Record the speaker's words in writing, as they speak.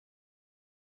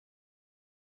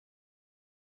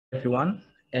Everyone,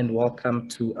 and welcome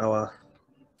to our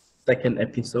second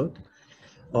episode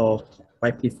of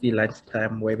YPC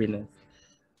Lunchtime Webinar.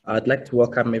 I'd like to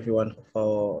welcome everyone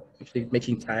for actually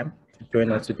making time to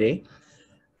join us today.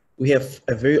 We have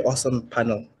a very awesome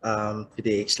panel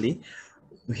today, actually.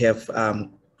 We have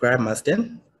Graham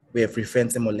Marsden, we have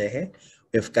Rifense Molehe,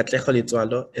 we have Katleho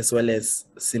Litswalo, as well as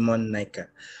Simon Naika.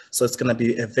 So it's going to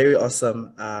be a very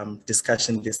awesome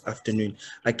discussion this afternoon.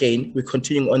 Again, we're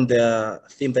continuing on the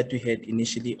theme that we had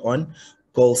initially on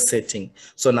goal setting.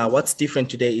 So now what's different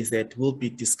today is that we'll be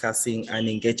discussing and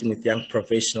engaging with young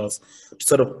professionals to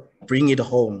sort of bring it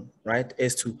home, right?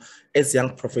 As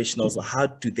young professionals, how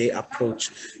do they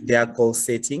approach their goal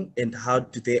setting and how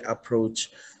do they approach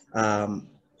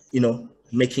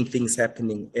making things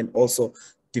happening and also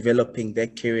developing their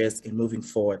careers and moving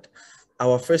forward.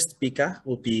 Our first speaker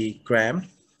will be Graham.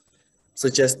 So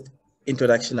just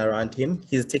introduction around him.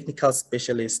 He's a technical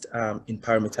specialist in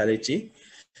pyrometallurgy.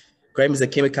 Graham is a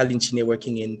chemical engineer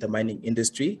working in the mining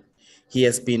industry. He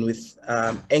has been with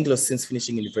Anglo since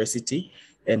finishing university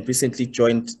and recently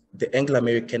joined the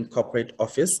Anglo-American Corporate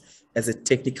Office as a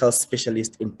technical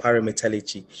specialist in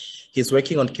pyrometallurgy. He's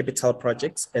working on capital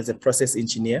projects as a process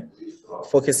engineer,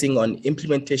 focusing on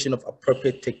implementation of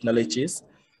appropriate technologies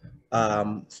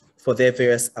for their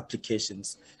various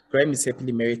applications. Graham is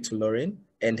happily married to Lauren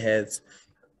and has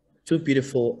two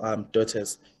beautiful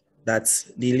daughters.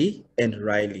 That's Lily and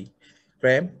Riley.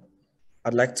 Graham,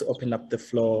 I'd like to open up the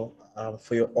floor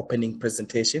for your opening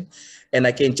presentation. And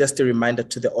again, just a reminder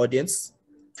to the audience,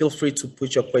 feel free to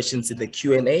put your questions in the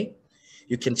Q&A.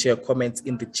 You can share comments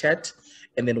in the chat.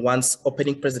 And then once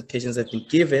opening presentations have been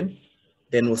given,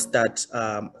 then we'll start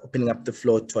opening up the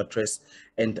floor to address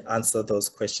and answer those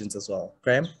questions as well.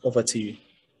 Graham, over to you.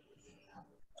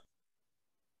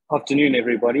 Afternoon,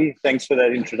 everybody. Thanks for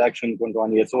that introduction,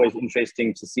 Kondwani. It's always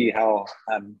interesting to see how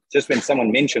just when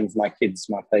someone mentions my kids,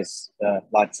 my face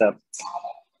lights up.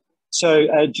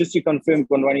 So just to confirm,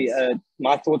 Kondwani,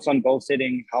 my thoughts on goal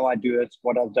setting, how I do it,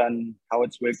 what I've done, how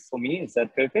it's worked for me. Is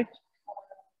that perfect?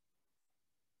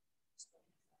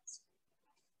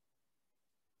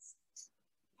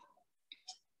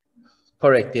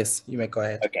 Correct, yes, you may go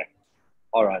ahead. Okay,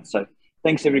 all right. So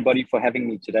thanks everybody for having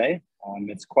me today.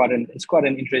 It's quite an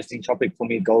interesting topic for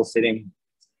me, goal setting.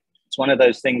 It's one of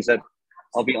those things that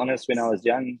I'll be honest, when I was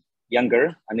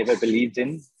younger, I never believed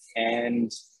in.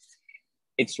 And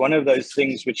it's one of those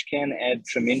things which can add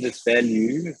tremendous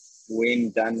value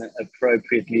when done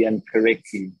appropriately and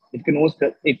correctly. It can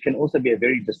also be a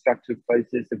very destructive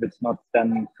process if it's not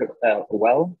done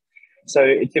well. So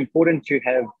it's important to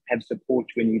have support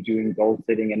when you're doing goal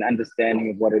setting and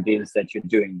understanding of what it is that you're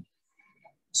doing.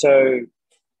 So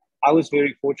I was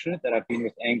very fortunate that I've been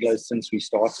with Anglo since we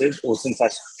started, or since I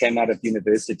came out of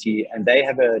university, and they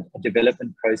have a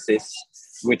development process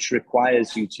which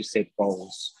requires you to set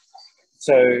goals.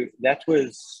 So it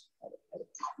was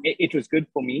good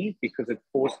for me because it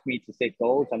forced me to set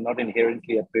goals. I'm not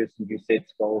inherently a person who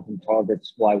sets goals and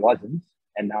targets. Well, I wasn't,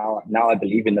 and now I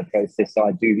believe in the process, so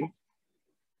I do.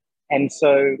 And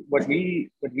so what we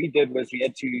did was we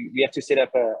had to set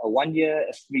up a 1 year,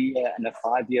 a 3 year, and a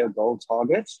 5 year goal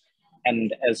target.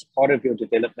 And as part of your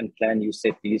development plan, you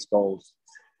set these goals.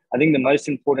 I think the most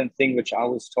important thing which I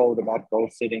was told about goal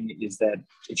setting is that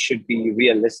it should be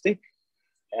realistic,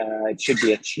 it should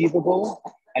be achievable,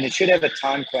 and it should have a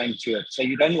time frame to it. So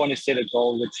you don't want to set a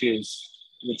goal which is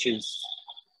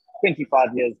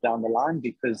 25 years down the line,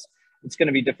 because it's going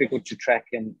to be difficult to track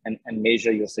and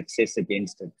measure your success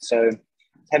against it. So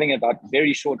having about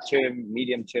very short-term,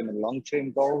 medium-term, and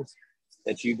long-term goals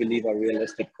that you believe are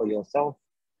realistic for yourself.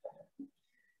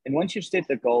 And once you've set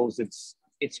the goals, it's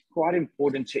quite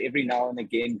important to every now and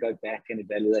again go back and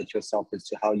evaluate yourself as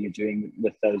to how you're doing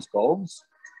with those goals.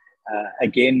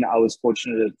 Again, I was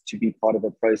fortunate to be part of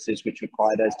a process which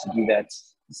required us to do that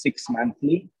 6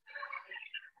 monthly.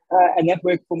 And that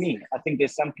worked for me. I think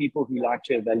there's some people who like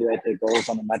to evaluate their goals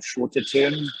on a much shorter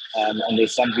term, and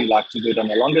there's some who like to do it on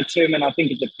a longer term. And I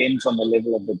think it depends on the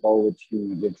level of the goal which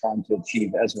you're trying to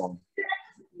achieve as well.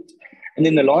 And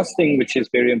then the last thing, which is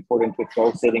very important with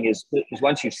goal setting, is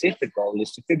once you set the goal,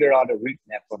 is to figure out a route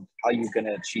map on how you're going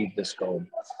to achieve this goal.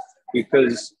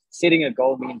 Because setting a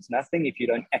goal means nothing if you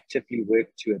don't actively work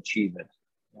to achieve it.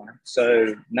 Right?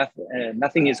 So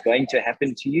nothing is going to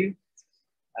happen to you.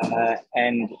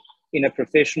 And in a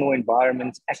professional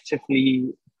environment,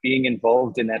 actively being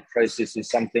involved in that process is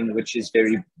something which is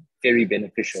very, very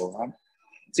beneficial. Right?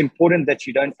 It's important that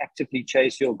you don't actively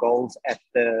chase your goals at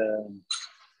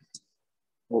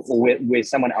or where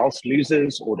someone else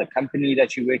loses or the company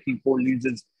that you're working for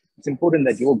loses. it's important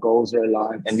that your goals are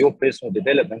aligned and your personal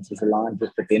development is aligned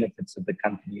with the benefits of the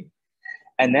company.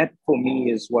 And that for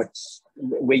me is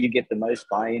where you get the most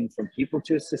buy-in from people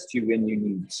to assist you when you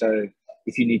need. So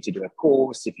if you need to do a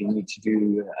course, if you need to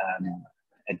do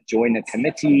join a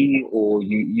committee, or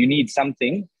you need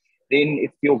something, then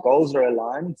if your goals are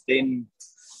aligned, then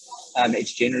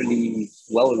it's generally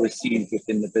well received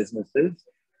within the businesses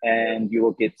and you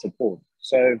will get support.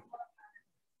 So,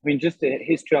 I mean, just a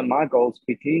history on my goals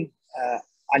quickly.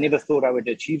 I never thought I would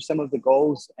achieve some of the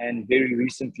goals. And very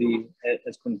recently,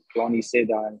 as Kondwani said,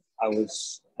 I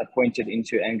was appointed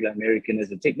into Anglo-American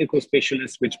as a technical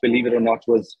specialist, which, believe it or not,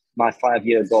 was my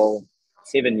 5-year goal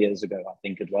 7 years ago, I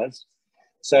think it was.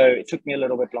 So it took me a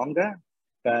little bit longer,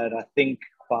 but I think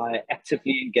by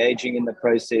actively engaging in the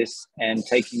process and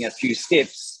taking a few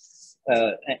steps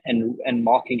and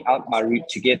marking out my route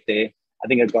to get there, I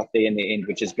think I got there in the end,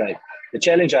 which is great. The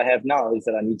challenge I have now is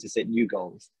that I need to set new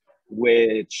goals,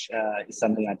 which is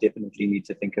something I definitely need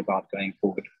to think about going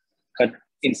forward. But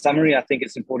in summary, I think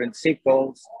it's important to set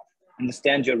goals,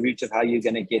 understand your route of how you're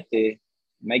going to get there,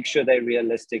 make sure they're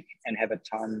realistic, and have a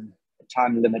time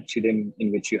limit to them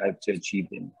in which you hope to achieve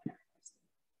them.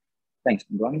 Thanks,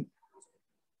 Kondwani.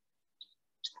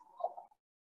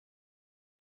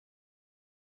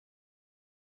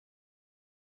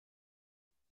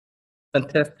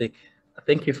 Fantastic.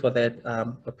 Thank you for that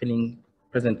opening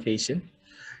presentation.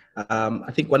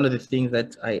 I think one of the things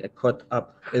that I caught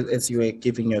up as you were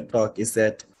giving your talk is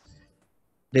that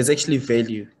there's actually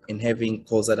value in having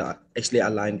goals that are actually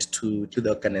aligned to the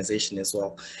organization as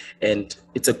well. And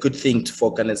it's a good thing for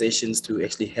organizations to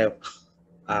actually have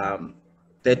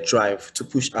that drive to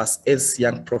push us as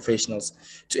young professionals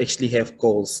to actually have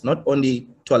goals, not only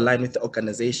to align with the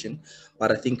organization,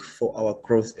 but I think for our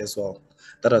growth as well.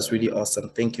 That was really awesome.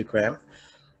 Thank you, Graham.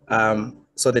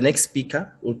 So the next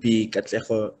speaker will be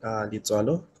Katlego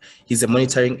Litswalo. He's a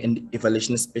monitoring and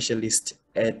evaluation specialist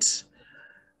at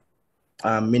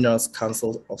Minerals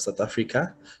Council of South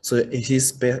Africa. So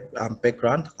his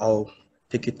background, I'll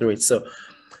take you through it. So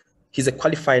he's a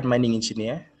qualified mining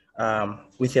engineer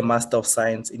with a Master of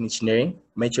Science in Engineering,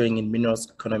 majoring in Minerals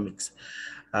Economics.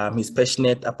 He's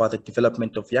passionate about the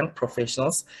development of young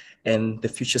professionals and the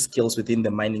future skills within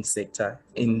the mining sector.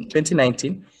 In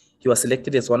 2019, he was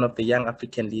selected as one of the young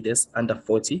African leaders under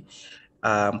 40,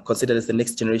 considered as the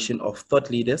next generation of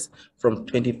thought leaders from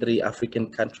 23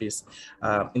 African countries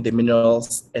in the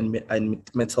minerals and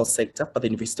metal sector by the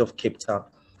University of Cape Town.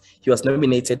 He was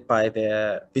nominated by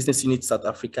the Business Unit South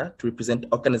Africa to represent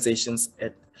organizations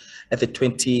at the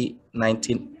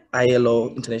 2019 ILO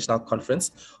International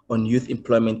Conference on Youth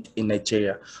Employment in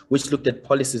Nigeria, which looked at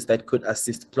policies that could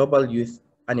assist global youth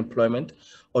unemployment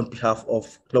on behalf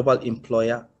of global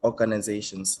employer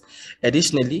organizations.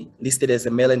 Additionally, listed as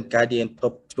a Mail and Guardian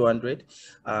Top 200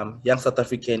 Young South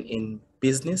African in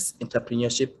Business,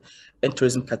 Entrepreneurship, and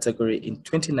Tourism category in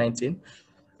 2019,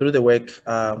 through the work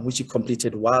which he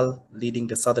completed while leading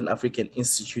the Southern African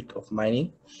Institute of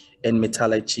Mining and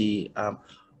Metallurgy,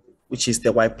 which is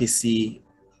the YPC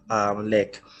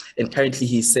leg. And currently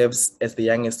he serves as the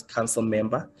youngest council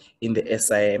member in the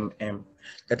SAIMM.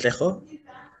 Katlego,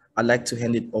 I'd like to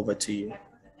hand it over to you.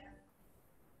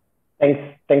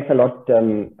 Thanks a lot,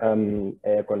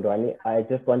 Kondwani. I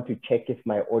just want to check if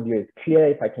my audio is clear,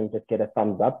 if I can just get a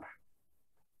thumbs up.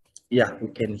 Yeah, we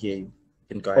can hear you. You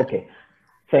can go ahead. Okay.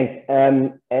 Thanks.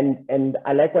 And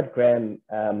I like what Graham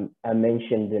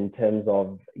mentioned in terms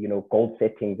of, you know, goal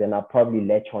settings, and I'll probably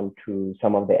latch on to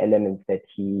some of the elements that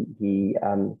he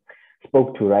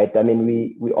spoke to, right? I mean,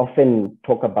 we often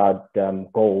talk about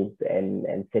goals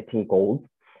and setting goals.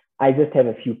 I just have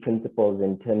a few principles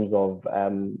in terms of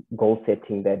goal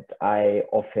setting that I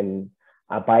often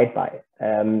abide by.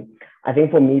 I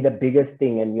think for me, the biggest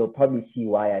thing, and you'll probably see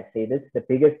why I say this, the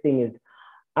biggest thing is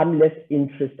I'm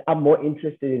more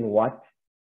interested in what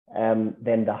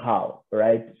than the how,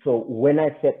 right? So when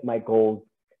I set my goals,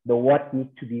 the what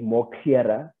needs to be more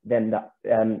clearer than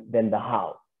the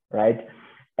how, right?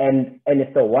 And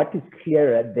if the what is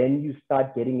clearer, then you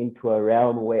start getting into a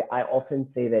realm where I often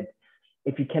say that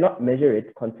if you cannot measure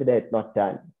it, consider it not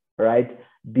done, right?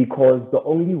 Because the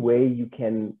only way you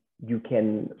can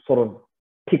sort of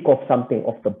tick off something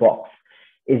off the box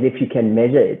is if you can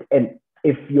measure it. And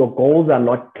if your goals are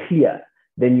not clear,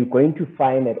 then you're going to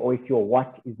find that, or if your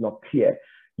what is not clear,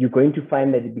 you're going to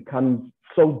find that it becomes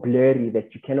so blurry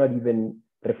that you cannot even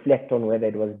reflect on whether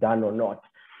it was done or not.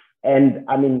 And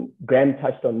I mean, Graham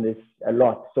touched on this a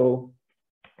lot. So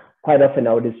quite often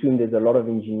I would assume there's a lot of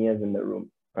engineers in the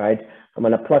room, right? I'm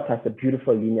going to plot us a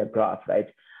beautiful linear graph, right?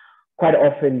 Quite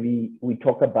often we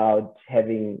talk about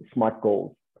having SMART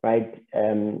goals, right?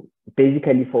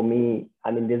 Basically for me,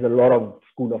 I mean, there's a lot of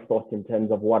school of thought in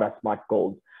terms of what are SMART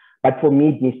goals. But for me,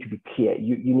 it needs to be clear.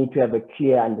 You need to have a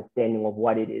clear understanding of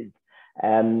what it is,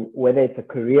 whether it's a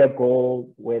career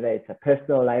goal, whether it's a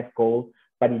personal life goal,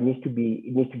 but it needs to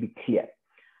be clear.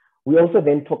 We also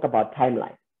then talk about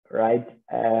timeline, right?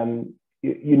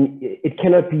 It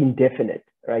cannot be indefinite,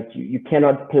 right? You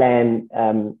cannot plan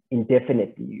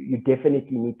indefinitely. You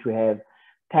definitely need to have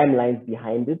timelines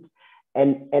behind it.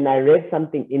 And I read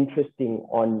something interesting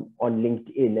on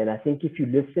LinkedIn, and I think if you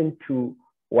listen to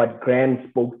what Graham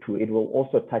spoke to, it will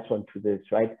also touch on to this,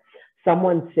 right?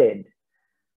 Someone said,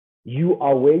 you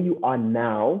are where you are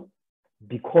now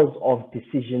because of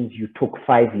decisions you took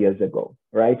 5 years ago,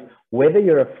 right? Whether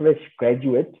you're a fresh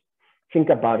graduate, think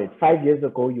about it. 5 years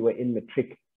ago, you were in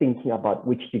matric thinking about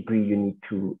which degree you need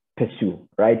to pursue,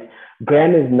 right?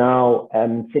 Graham is now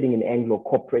sitting in Anglo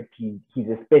corporate. He's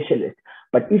a specialist.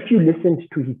 But if you listened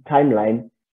to his timeline,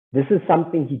 this is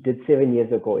something he did 7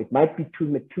 years ago. It might be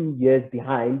two years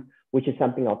behind, which is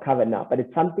something I'll cover now, but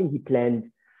it's something he planned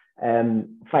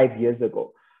 5 years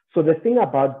ago. So the thing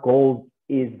about goals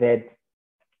is that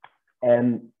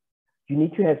you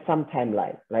need to have some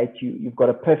timeline, right? You've got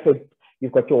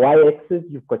your y-axis,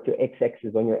 you've got your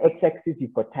x-axis. On your x-axis,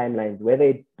 you've got timelines, whether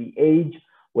it be age,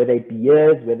 whether it be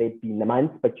years, whether it be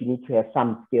months, but you need to have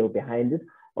some scale behind it.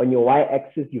 On your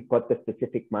y-axis, you've got the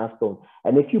specific milestone.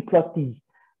 And if you plot these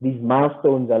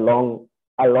milestones along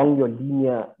your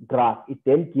linear graph, it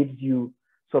then gives you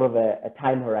sort of a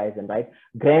time horizon, right?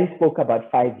 Graham spoke about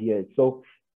 5 years. So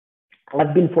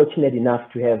I've been fortunate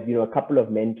enough to have, a couple of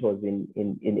mentors in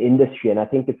industry, and I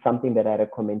think it's something that I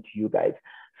recommend to you guys.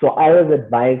 So I was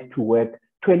advised to work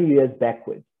 20 years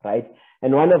backwards, right?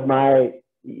 And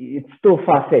it's still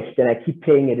far-fetched, and I keep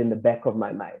playing it in the back of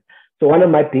my mind. So one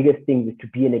of my biggest things is to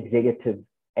be an executive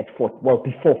at 40, well,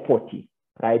 before 40,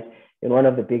 right? In one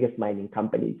of the biggest mining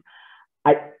companies.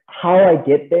 How I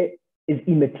get there is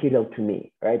immaterial to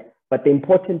me, right? But the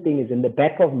important thing is in the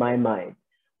back of my mind,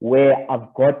 where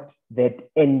I've got that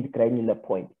end granular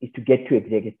point, is to get to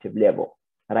executive level,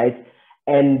 right?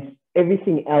 And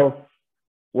everything else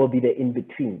will be the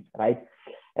in-between, right?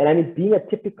 And I mean, being a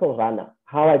typical runner,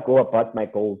 how I go about my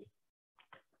goals.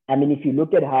 I mean, if you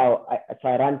look at how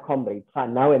I run comrades,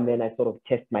 now and then I sort of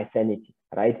test my sanity,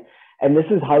 right? And this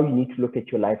is how you need to look at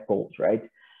your life goals, right?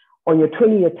 On your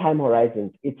 20-year time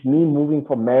horizons, it's me moving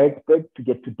from Maritzburg to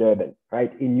get to Durban,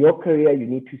 right? In your career, you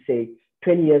need to say,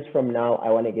 20 years from now, I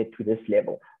want to get to this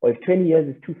level. Or if 20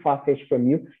 years is too far-fetched from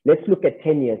you, let's look at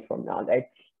 10 years from now, right?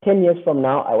 10 years from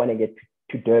now, I want to get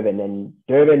to Durban, and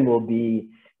Durban will be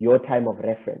your time of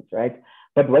reference, right?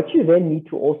 But what you then need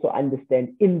to also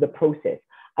understand in the process,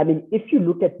 I mean, if you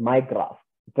look at my graph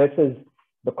versus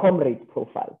the comrade's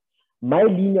profile, my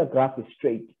linear graph is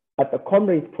straight, but the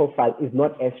comrade's profile is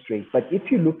not as straight. But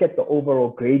if you look at the overall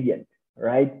gradient,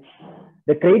 right,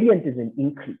 the gradient is an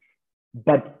increase.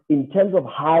 But in terms of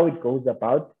how it goes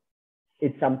about,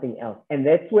 it's something else. And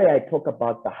that's where I talk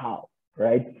about the how,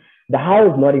 right? The how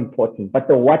is not important, but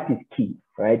the what is key,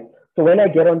 right? So when I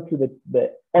get onto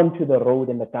the road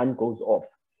and the gun goes off,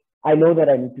 I know that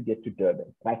I need to get to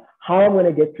Durban, right? How I'm going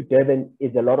to get to Durban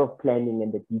is a lot of planning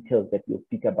and the details that we'll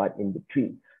speak about in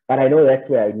between. But I know that's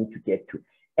where I need to get to.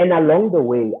 And along the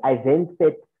way, I then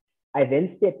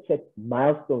set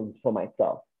milestones for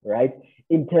myself, right?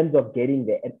 In terms of getting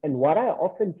there. And what I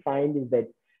often find is that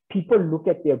people look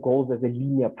at their goals as a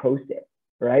linear process,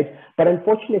 right? But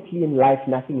unfortunately in life,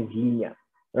 nothing is linear,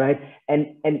 right?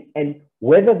 And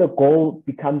whether the goal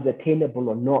becomes attainable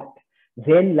or not,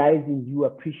 then lies in you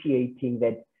appreciating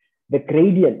that the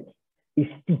gradient is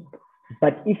steep.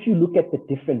 But if you look at the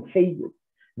different phases,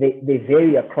 they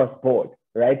vary across board,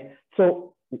 right?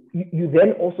 So you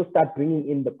then also start bringing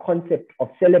in the concept of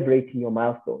celebrating your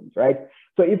milestones, right?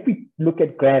 So if we look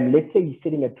at Graham, let's say he's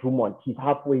sitting at Drummond, he's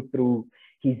halfway through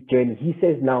his journey. He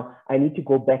says, now I need to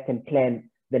go back and plan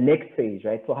the next phase,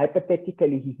 right? So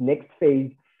hypothetically, his next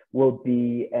phase will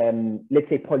be, let's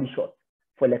say, Polyshots,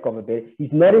 for lack of a better.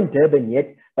 He's not in Durban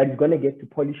yet, but he's going to get to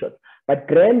Polyshots. But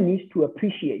Graham needs to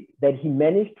appreciate that he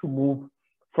managed to move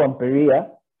from Berea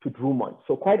to Drummond.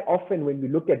 So quite often when we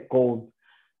look at goals,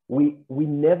 we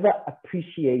never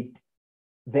appreciate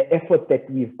the effort that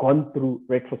we've gone through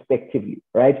retrospectively,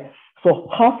 right? So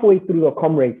halfway through the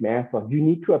Comrades Marathon, you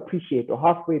need to appreciate, or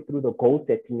halfway through the goal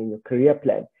setting in your career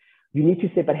plan, you need to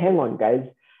say, but hang on, guys,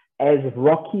 as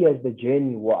rocky as the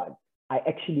journey was, I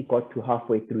actually got to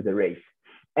halfway through the race.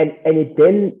 And it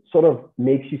then sort of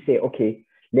makes you say, okay,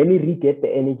 let me re-get the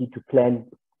energy to plan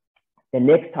the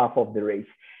next half of the race.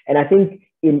 And I think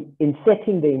in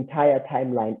setting the entire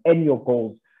timeline and your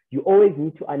goals, you always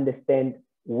need to understand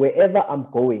wherever I'm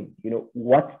going,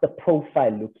 what's the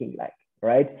profile looking like,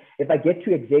 right? If I get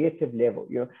to executive level,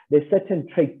 there's certain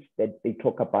traits that they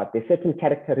talk about. There's certain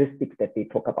characteristics that they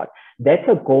talk about. That's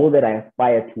a goal that I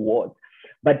aspire towards.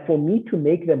 But for me to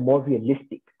make them more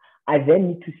realistic, I then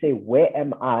need to say, where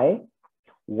am I?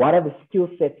 What are the skill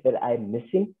sets that I'm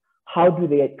missing? How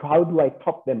do I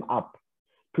top them up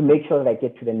to make sure that I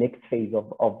get to the next phase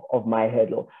of my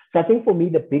hurdle? So I think for me,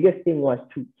 the biggest thing was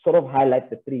to sort of highlight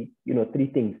the three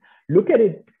things. Look at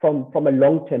it from a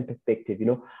long-term perspective.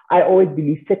 I always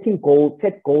believe set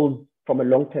goals from a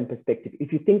long-term perspective.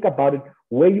 If you think about it,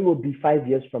 where you will be 5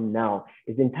 years from now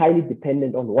is entirely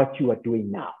dependent on what you are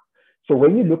doing now. So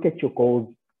when you look at your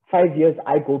goals, 5 years,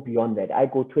 I go beyond that. I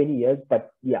go 20 years,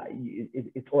 but yeah,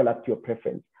 it's all up to your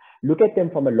preference. Look at them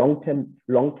from a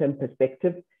long-term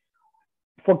perspective.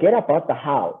 Forget about the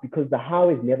how, because the how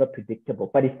is never predictable.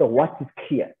 But if the what is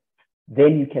clear,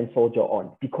 then you can soldier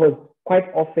on, because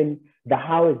quite often the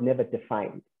how is never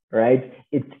defined, right?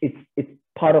 It's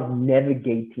part of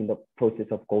navigating the process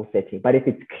of goal setting. But if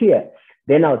it's clear,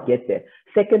 then I'll get there.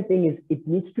 Second thing is, it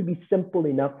needs to be simple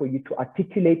enough for you to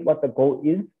articulate what the goal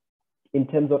is in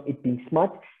terms of it being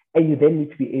smart, and you then need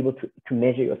to be able to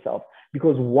measure yourself.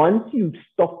 Because once you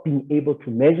stop being able to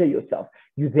measure yourself,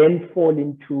 you then fall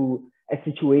into a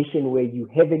situation where you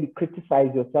heavily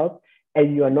criticize yourself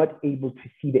and you are not able to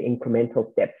see the incremental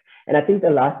steps. And I think the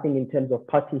last thing in terms of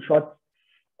parting shots,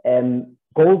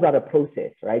 goals are a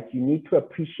process, right? You need to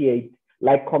appreciate,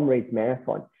 like Comrades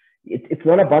Marathon, it's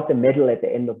not about the medal at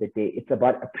the end of the day. It's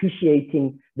about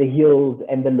appreciating the hills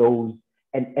and the lows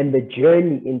and the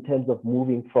journey in terms of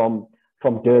moving from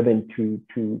Durban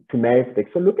to Maritzburg.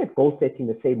 So look at goal setting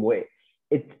the same way.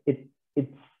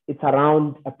 It's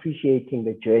around appreciating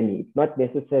the journey. It's not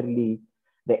necessarily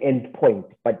the end point,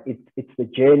 but it's the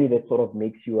journey that sort of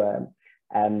makes you a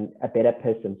better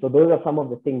person. So those are some of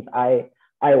the things I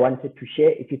wanted to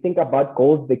share. If you think about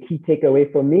goals, the key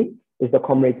takeaway for me is the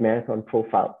Comrades Marathon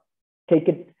profile. Take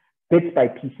it bits by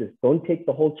pieces. Don't take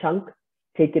the whole chunk.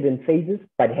 Take it in phases,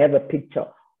 but have a picture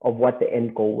of what the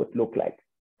end goal would look like.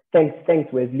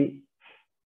 Thanks, Wesley.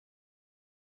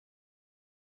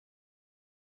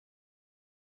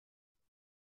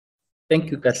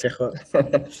 Thank you,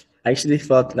 Katlego. I actually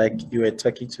felt like you were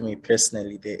talking to me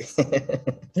personally there.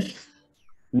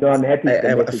 No, I'm happy.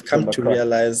 I've come to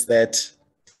realize that,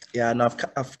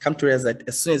 I've come to realize that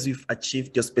as soon as you've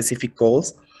achieved your specific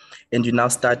goals and you now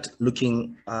start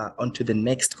looking onto the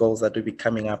next goals that will be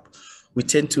coming up, we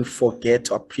tend to forget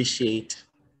to appreciate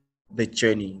the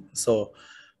journey. So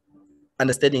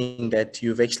understanding that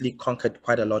you've actually conquered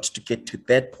quite a lot to get to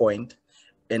that point,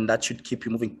 and that should keep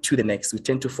you moving to the next. We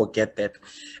tend to forget that.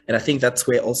 And I think that's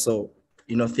where also,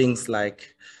 things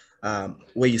like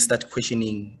where you start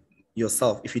questioning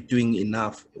yourself, if you're doing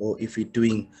enough or if you're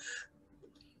doing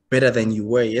better than you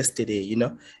were yesterday,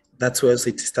 that's where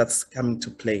it starts coming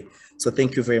to play. So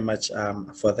thank you very much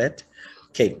for that.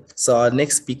 Okay, so our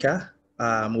next speaker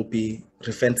will be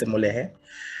Refense Molehe,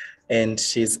 and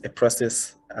she's a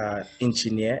process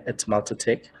engineer at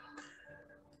Multitech.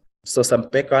 So some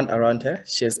background around her: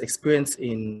 she has experience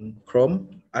in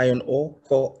chrome, iron ore,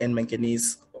 coal, and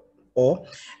manganese ore,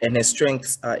 and her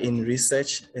strengths are in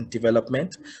research and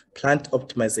development, plant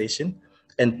optimization,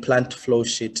 and plant flow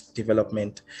sheet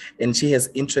development. And she has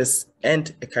interests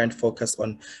and a current focus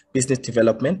on business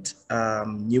development,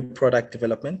 new product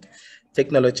development,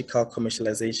 technological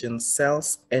commercialization,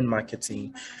 sales, and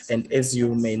marketing. And as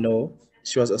you may know,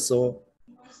 she was also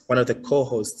one of the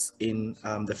co-hosts in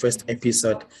the first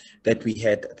episode that we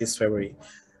had this February.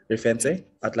 Refense,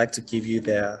 I'd like to give you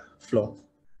the floor.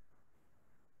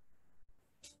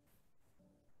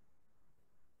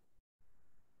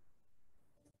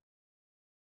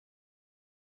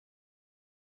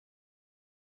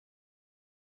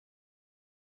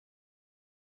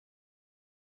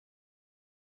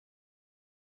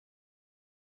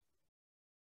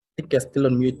 I think you're still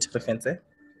on mute, Refense.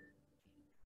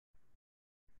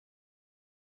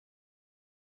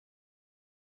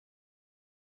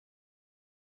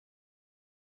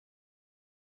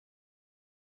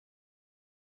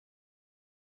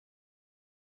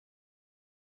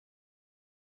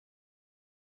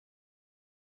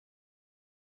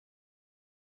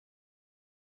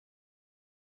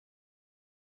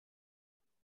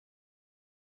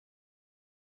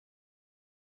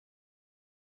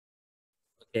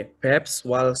 Okay, perhaps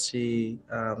while she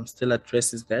still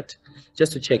addresses that,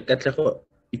 just to check, Katlego,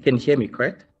 you can hear me,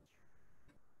 correct?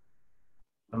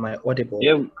 Am I audible?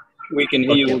 Yeah, we can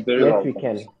hear you very well. Yes, we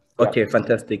can. Okay,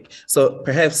 fantastic. So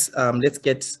perhaps let's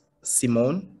get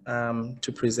Simone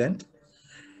to present,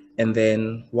 and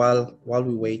then while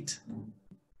we wait,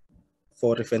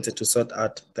 for Refense to sort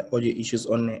out the audio issues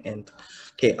on the end.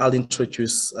 Okay, I'll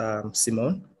introduce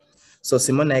Simone. So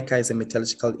Simone Naika is a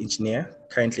metallurgical engineer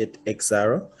currently at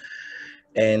Exaro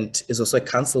and is also a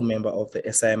council member of the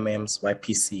SAIMM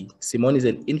YPC. Simone is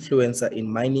an influencer in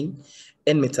mining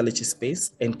and metallurgy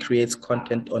space and creates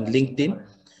content on LinkedIn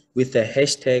with the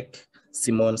hashtag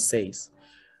Simone Says,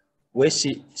 where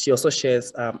she also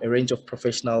shares a range of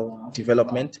professional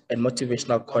development and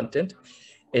motivational content.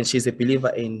 And she's a believer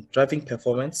in driving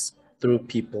performance through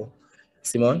people.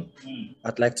 Simone,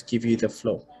 I'd like to give you the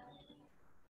floor.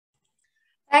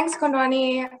 Thanks,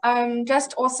 Kondwani.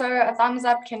 Just also a thumbs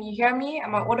up. Can you hear me?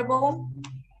 Am I audible?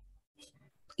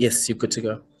 Yes, you're good to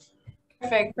go.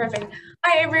 Perfect, perfect.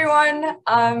 Hi, everyone.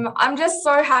 I'm just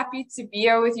so happy to be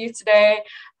here with you today.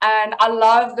 And I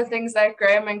love the things that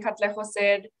Graham and Katlego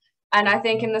said. And I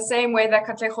think in the same way that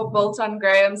Katlego built on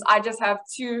Graham's, I just have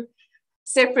two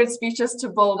separate speeches to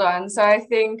build on. So I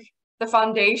think the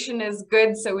foundation is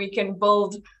good so we can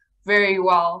build very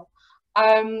well.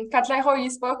 Katlego, you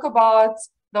spoke about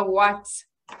the what,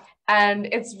 and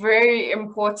it's very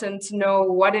important to know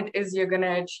what it is you're going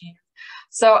to achieve.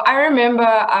 So I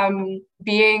remember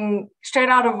being straight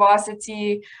out of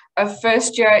varsity, a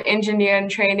first-year engineer in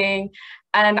training,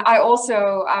 and I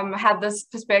also had this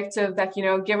perspective that, you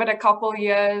know, give it a couple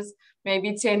years,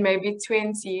 maybe 10, maybe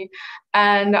 20.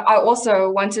 And I also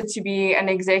wanted to be an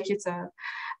executive.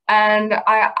 And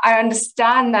I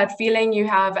understand that feeling you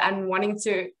have and wanting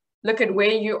to look at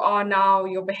where you are now,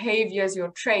 your behaviors, your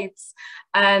traits,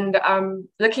 and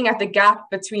looking at the gap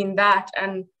between that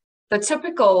and the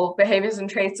typical behaviors and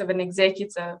traits of an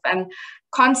executive, and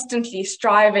constantly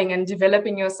striving and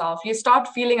developing yourself. You start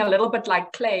feeling a little bit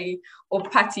like clay or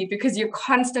putty because you're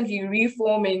constantly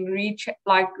reforming,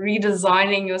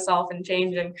 redesigning yourself and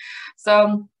changing.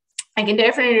 So I can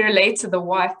definitely relate to the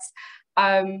what.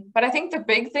 But I think the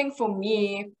big thing for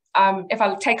me, if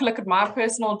I take a look at my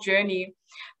personal journey,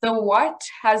 the what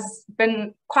has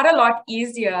been quite a lot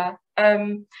easier.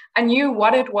 I knew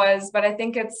what it was, but I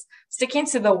think it's sticking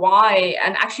to the why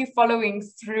and actually following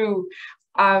through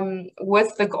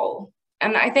with the goal.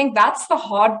 And I think that's the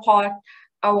hard part,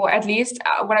 or at least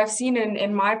what I've seen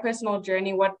in my personal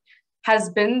journey, what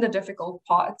has been the difficult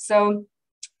part. So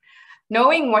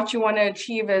knowing what you want to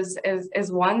achieve is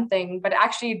one thing, but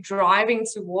actually driving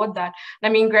toward that. I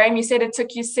mean, Graham, you said it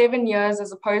took you 7 years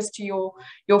as opposed to your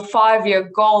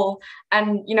 5-year goal.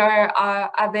 And, you know,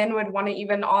 I then would want to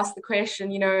even ask the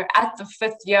question, you know, at the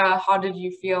 5th year, how did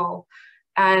you feel?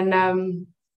 And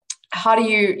how do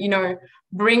you, you know,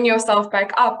 bring yourself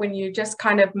back up when you just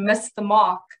kind of miss the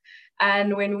mark?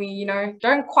 And when we, you know,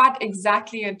 don't quite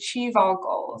exactly achieve our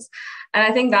goals. And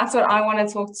I think that's what I want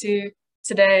to talk to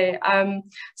today.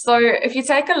 So if you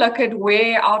take a look at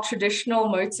where our traditional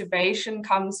motivation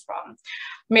comes from,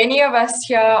 many of us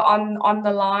here on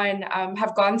the line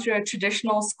have gone through a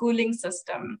traditional schooling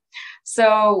system.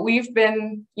 So we've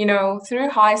been, you know, through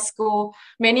high school,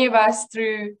 many of us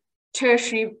through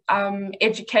tertiary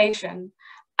education.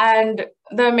 And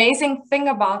the amazing thing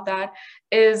about that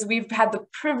is we've had the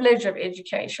privilege of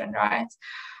education, right?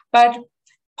 But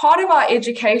part of our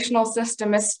educational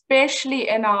system, especially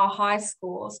in our high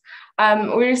schools,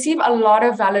 we receive a lot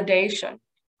of validation,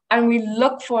 and we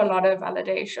look for a lot of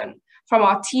validation from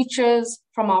our teachers,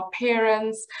 from our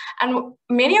parents, and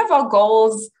many of our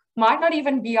goals might not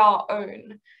even be our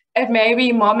own. It may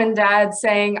be mom and dad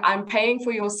saying, I'm paying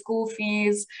for your school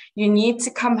fees, you need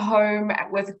to come home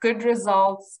with good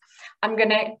results, I'm going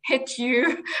to hit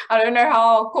you. I don't know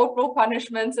how corporal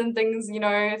punishments and things, you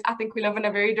know, I think we live in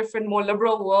a very different, more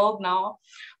liberal world now.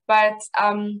 But,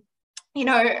 you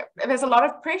know, there's a lot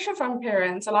of pressure from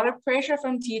parents, a lot of pressure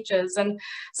from teachers. And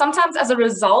sometimes as a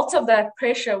result of that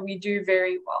pressure, we do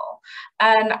very well.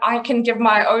 And I can give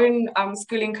my own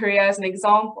schooling career as an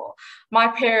example. My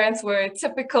parents were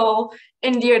typical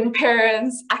Indian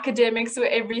parents, academics were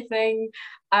everything,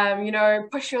 you know,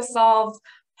 push yourself.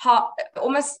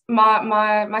 Almost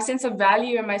my sense of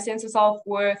value and my sense of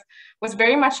self-worth was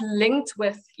very much linked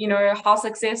with, you know, how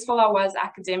successful I was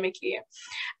academically.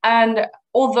 And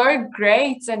although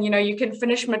great, and, you know, you can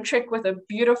finish matric with a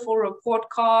beautiful report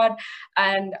card,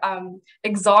 and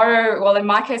Exaro, well, in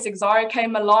my case, Exaro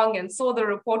came along and saw the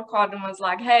report card and was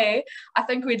like, hey, I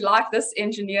think we'd like this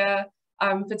engineer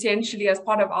potentially as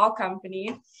part of our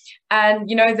company. And,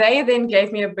 you know, they then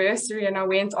gave me a bursary and I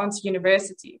went on to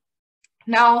university.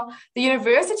 Now, the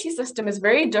university system is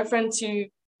very different to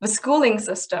the schooling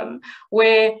system,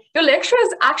 where your lecturers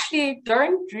actually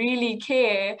don't really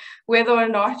care whether or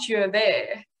not you're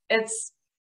there.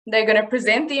 They're going to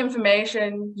present the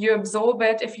information, you absorb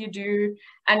it if you do,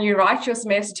 and you write your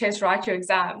semester test, write your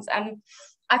exams. And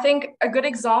I think a good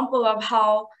example of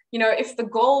how, you know, if the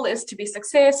goal is to be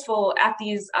successful at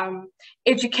these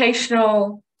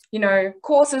educational, you know,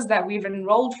 courses that we've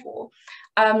enrolled for,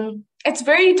 it's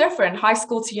very different high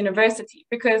school to university,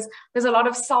 because there's a lot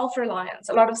of self-reliance,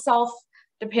 a lot of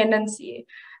self-dependency.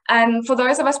 And for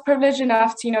those of us privileged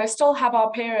enough to, you know, still have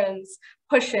our parents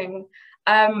pushing,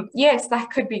 yes,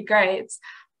 that could be great,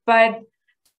 but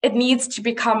it needs to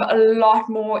become a lot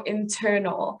more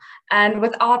internal. And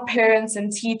without parents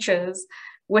and teachers,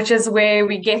 which is where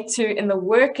we get to in the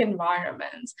work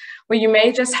environment, where you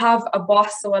may just have a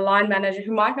boss or a line manager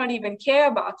who might not even care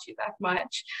about you that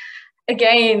much.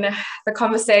 Again, the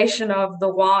conversation of the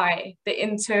why, the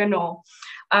internal,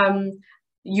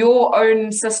 your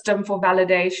own system for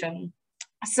validation.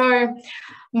 So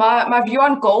my view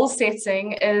on goal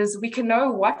setting is we can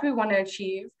know what we want to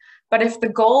achieve, but if the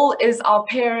goal is our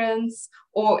parents,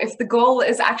 or if the goal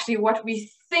is actually what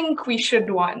we think we should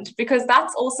want, because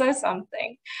that's also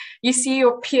something. You see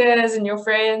your peers and your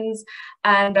friends,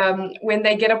 and when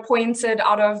they get appointed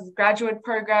out of graduate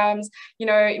programs, you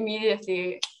know,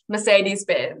 immediately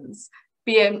Mercedes-Benz,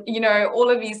 you know, all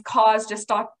of these cars just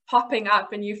start popping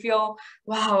up, and you feel,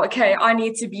 wow, okay, I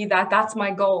need to be that. That's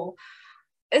my goal.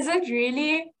 Is it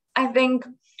really? I think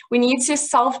we need to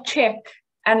self-check,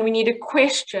 and we need to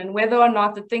question whether or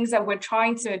not the things that we're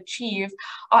trying to achieve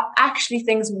are actually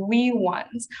things we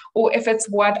want, or if it's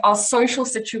what our social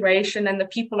situation and the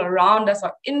people around us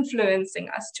are influencing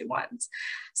us to want.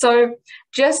 So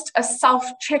just a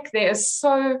self-check there is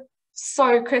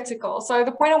so critical. So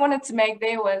the point I wanted to make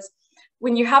there was,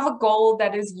 when you have a goal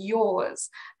that is yours,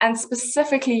 and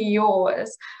specifically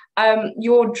yours,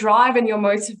 your drive and your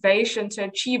motivation to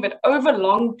achieve it over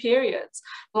long periods,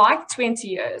 like 20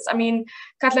 years. I mean,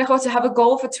 Katlego, to have a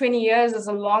goal for 20 years is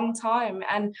a long time.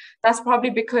 And that's probably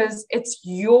because it's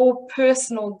your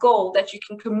personal goal that you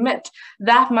can commit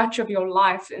that much of your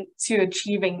life to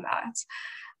achieving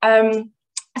that.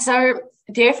 So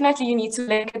definitely you need to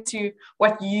link it to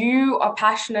what you are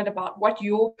passionate about, what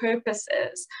your purpose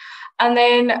is. And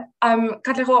then,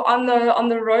 Katlego, on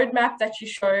the roadmap that you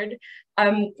showed,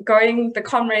 going the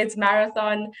Comrades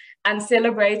Marathon and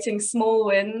celebrating small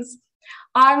wins,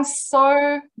 I'm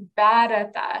so bad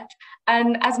at that.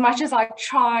 And as much as I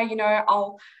try, you know,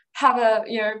 I'll have a,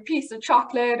 you know, piece of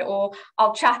chocolate, or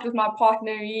I'll chat with my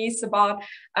partner Reese about,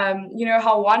 you know,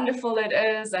 how wonderful it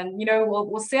is, and, you know,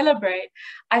 we'll celebrate.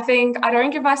 I think I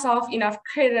don't give myself enough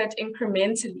credit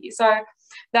incrementally. So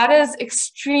that is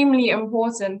extremely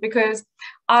important, because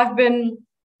I've been,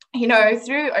 you know,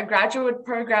 through a graduate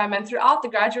program, and throughout the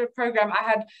graduate program, I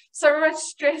had so much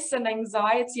stress and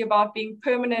anxiety about being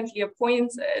permanently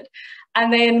appointed.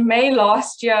 And then May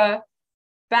last year,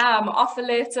 bam, offer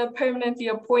letter, permanently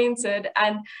appointed.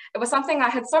 And it was something I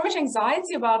had so much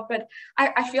anxiety about, but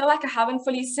I feel like I haven't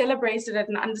fully celebrated it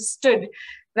and understood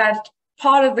that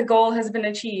part of the goal has been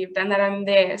achieved and that I'm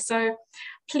there. So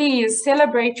please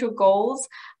celebrate your goals.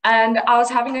 And I was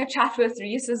having a chat with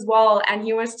Reese as well, and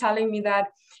he was telling me that,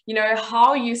 you know,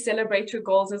 how you celebrate your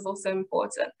goals is also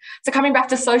important. So coming back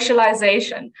to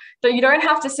socialization, so you don't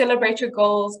have to celebrate your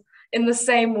goals in the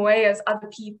same way as other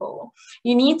people.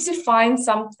 You need to find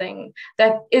something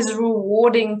that is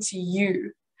rewarding to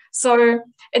you. So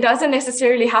it doesn't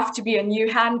necessarily have to be a new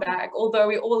handbag, although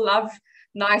we all love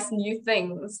nice new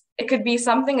things. It could be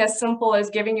something as simple as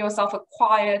giving yourself a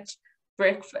quiet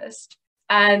breakfast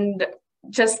and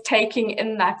just taking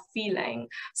in that feeling.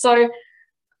 So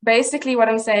basically what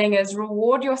I'm saying is,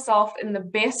 reward yourself in the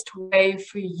best way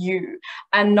for you,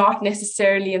 and not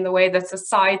necessarily in the way that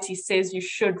society says you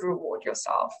should reward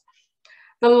yourself.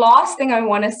 The last thing I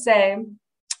want to say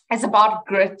is about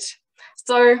grit.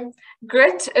 So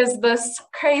grit is this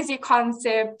crazy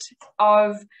concept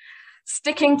of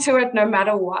sticking to it no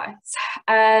matter what.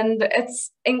 And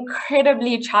it's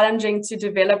incredibly challenging to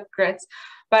develop grit.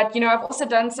 But, you know, I've also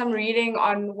done some reading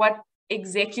on what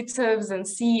executives and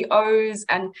CEOs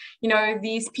and, you know,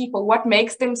 these people, what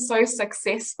makes them so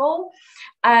successful,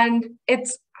 and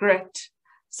it's grit.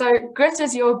 So grit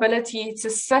is your ability to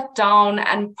sit down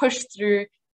and push through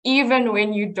even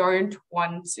when you don't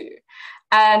want to.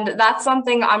 And that's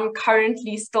something I'm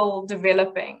currently still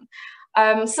developing.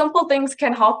 Simple things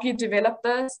can help you develop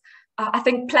this. I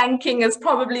think planking is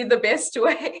probably the best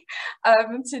way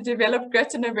to develop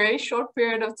grit in a very short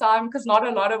period of time, because not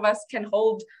a lot of us can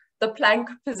hold the plank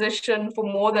position for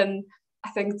more than, I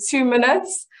think, 2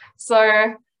 minutes.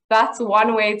 So that's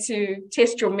one way to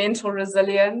test your mental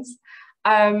resilience.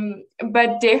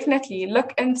 But definitely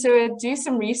look into it, do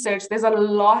some research. There's a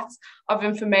lot of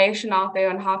information out there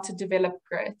on how to develop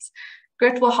grit.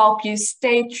 Grit will help you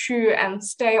stay true and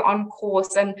stay on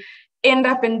course. And end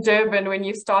up in Durban when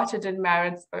you started in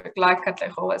Maritzburg, like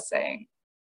Katlego was saying.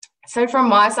 So from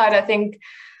my side, I think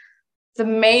the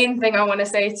main thing I want to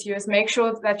say to you is make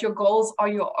sure that your goals are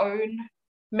your own.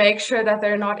 Make sure that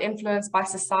they're not influenced by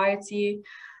society.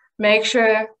 Make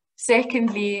sure,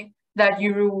 secondly, that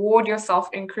you reward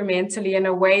yourself incrementally in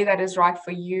a way that is right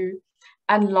for you.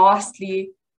 And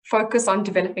lastly, focus on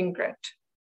developing grit.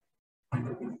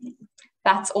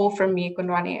 That's all from me,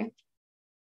 Kondwani.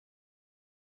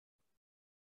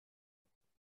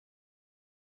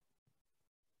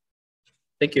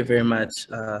 Thank you very much,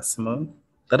 Simone.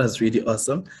 That was really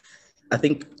awesome. I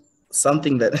think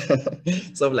something that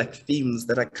sort of like themes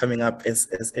that are coming up as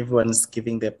everyone's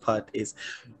giving their part is,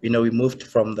 we moved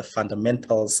from the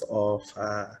fundamentals of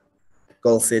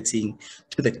goal setting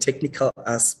to the technical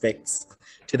aspects,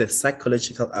 to the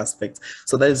psychological aspects.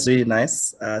 So that is really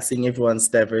nice, seeing everyone's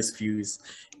diverse views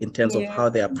in terms of how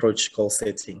they approach goal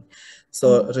setting.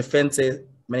 So Refense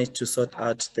managed to sort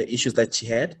out the issues that she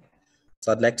had.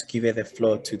 So I'd like to give her the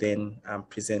floor to then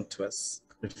present to us.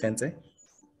 Refense.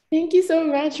 Thank you so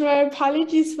much. My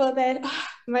apologies for that. Oh,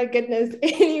 my goodness.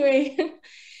 Anyway,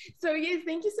 so yes,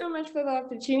 thank you so much for the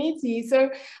opportunity. So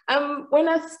when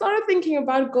I started thinking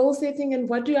about goal setting and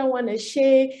what do I want to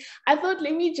share, I thought,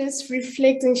 let me just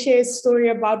reflect and share a story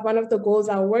about one of the goals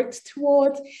I worked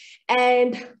towards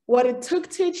and what it took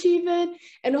to achieve it.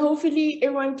 And hopefully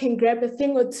everyone can grab a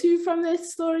thing or two from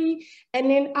this story. And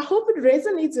then I hope it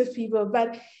resonates with people.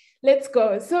 But let's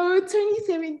go. So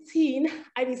 2017,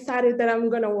 I decided that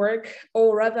I'm going to work,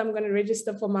 or rather I'm going to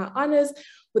register for my honors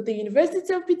with the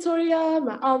University of Pretoria,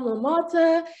 my alma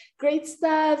mater, great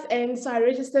stuff. And so I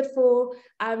registered for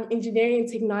engineering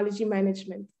and technology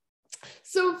management.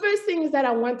 So first thing is that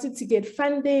I wanted to get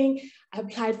funding. I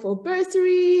applied for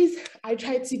bursaries. I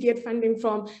tried to get funding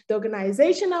from the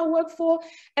organization I work for,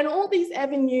 and all these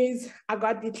avenues I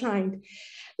got declined.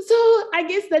 So I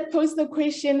guess that posed the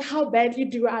question, how badly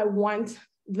do I want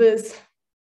this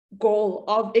goal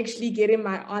of actually getting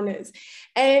my honors?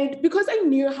 And because I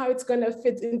knew how it's going to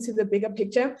fit into the bigger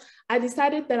picture, I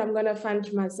decided that I'm going to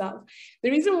fund myself. The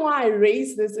reason why I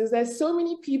raised this is that so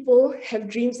many people have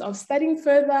dreams of studying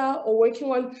further or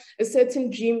working on a certain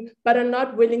dream, but are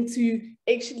not willing to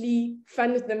actually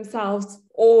fund it themselves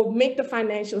or make the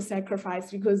financial sacrifice,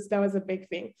 because that was a big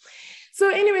thing. So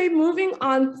anyway, moving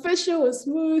on, first year was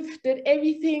smooth, did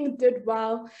everything, did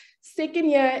well. Second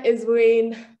year is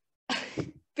when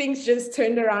things just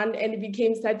turned around and it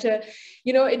became such a,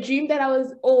 a dream that I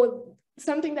was, or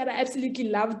something that I absolutely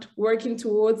loved working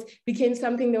towards became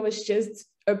something that was just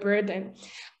a burden.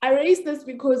 I raised this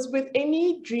because with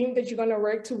any dream that you're going to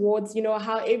work towards,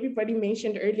 how everybody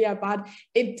mentioned earlier about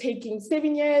it taking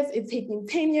 7 years, it's taking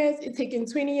 10 years, it's taking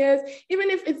 20 years, even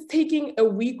if it's taking a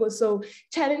week or so,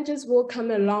 challenges will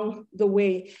come along the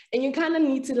way. And you kind of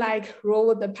need to roll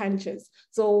with the punches.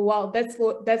 So, well, that's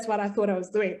what I thought I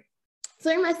was doing. So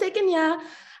in my second year,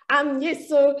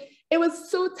 so it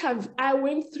was so tough. I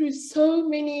went through so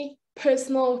many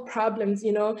personal problems,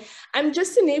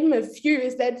 just to name a few,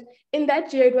 is that in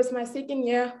that year, it was my second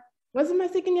year. Was it my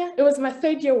second year? It was my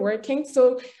third year working.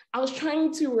 So I was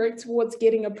trying to work towards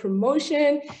getting a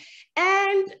promotion.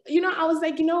 And, I was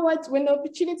like, you know what, when the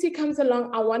opportunity comes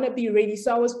along, I want to be ready.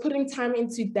 So I was putting time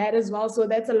into that as well. So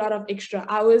that's a lot of extra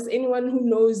hours. Anyone who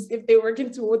knows, if they're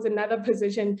working towards another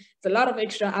position, it's a lot of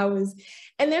extra hours.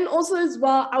 And then also as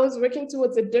well, I was working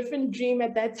towards a different dream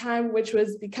at that time, which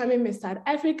was becoming Miss South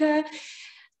Africa.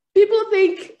 People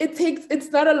think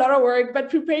it's not a lot of work, but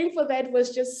preparing for that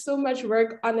was just so much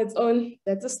work on its own.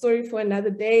 That's a story for another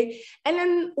day. And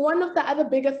then one of the other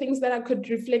bigger things that I could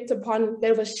reflect upon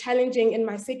that was challenging in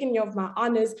my second year of my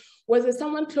honors was that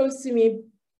someone close to me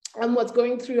was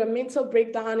going through a mental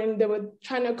breakdown and they were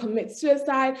trying to commit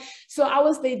suicide. So I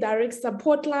was their direct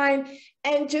support line,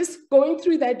 and just going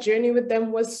through that journey with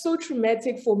them was so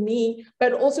traumatic for me,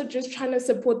 but also just trying to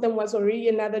support them was already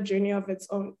another journey of its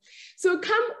own. So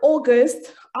come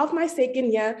August of my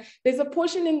second year, there's a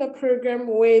portion in the program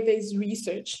where there's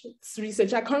research. It's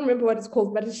research. I can't remember what it's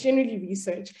called, but it's generally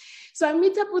research. So I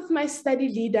meet up with my study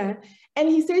leader, and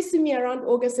he says to me around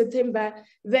August, September,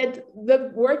 that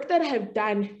the work that I have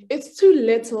done, it's too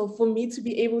little for me to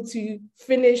be able to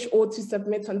finish or to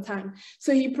submit on time.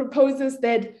 So he proposes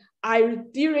that I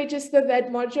deregister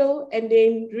that module and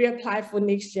then reapply for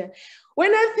next year.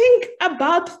 When I think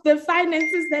about the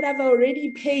finances that I've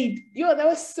already paid, that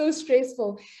was so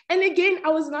stressful. And again, I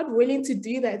was not willing to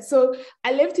do that. So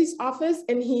I left his office,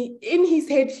 and in his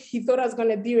head, he thought I was going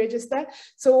to deregister.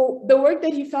 So the work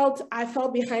that I fell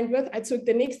behind with, I took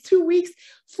the next 2 weeks,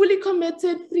 fully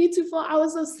committed, 3 to 4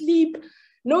 hours of sleep,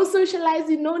 no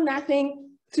socializing, no nothing.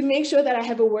 to make sure that I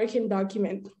have a working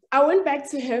document. I went back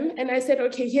to him and I said,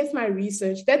 okay, here's my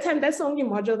research. That time, that's the only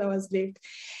module that was left.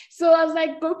 So I was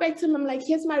like, go back to him. I'm like,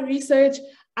 here's my research.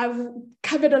 I've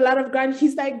covered a lot of ground.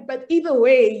 He's like, but either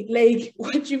way, like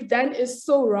what you've done is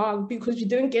so wrong because you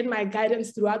didn't get my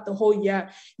guidance throughout the whole year.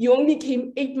 You only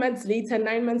came 8 months later,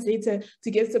 9 months later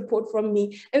to get support from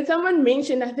me. And someone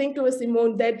mentioned, I think it was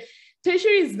Simone, that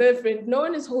tertiary is different. No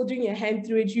one is holding your hand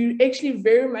through it. You're actually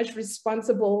very much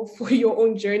responsible for your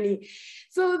own journey.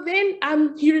 So then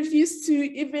he refused to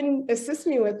even assist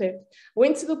me with it.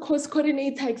 Went to the course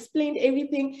coordinator, explained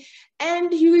everything.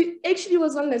 And he actually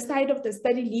was on the side of the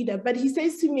study leader, but he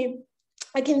says to me,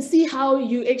 I can see how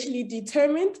you actually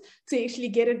determined to actually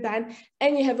get it done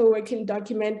and you have a working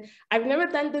document. I've never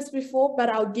done this before, but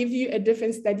I'll give you a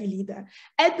different study leader.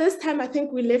 At this time, I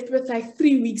think we left with like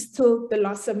 3 weeks till the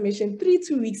last submission,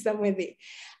 2 weeks somewhere there.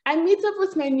 I meet up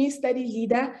with my new study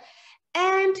leader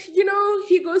and, you know,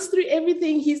 he goes through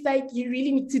everything. He's like, you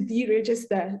really need to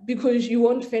deregister because you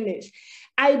won't finish.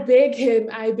 I beg him.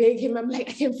 I'm like,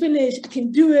 I can finish, I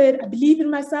can do it. I believe in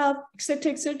myself,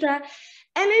 etc., etc.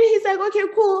 And then he's like, okay,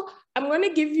 cool. I'm going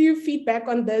to give you feedback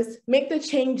on this, make the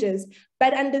changes,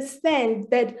 but understand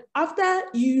that after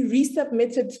you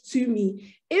resubmit it to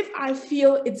me, if I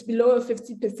feel it's below a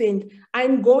 50%,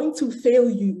 I'm going to fail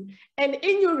you. And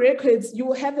in your records, you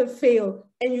will have a fail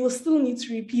and you will still need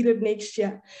to repeat it next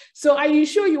year. So are you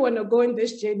sure you want to go on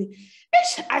this journey?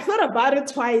 I thought about it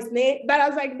twice, but I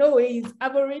was like, no ways.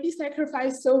 I've already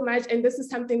sacrificed so much and this is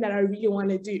something that I really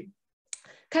want to do.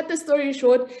 Cut the story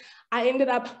short, I ended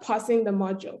up passing the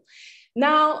module.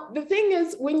 Now, the thing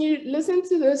is, when you listen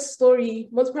to this story,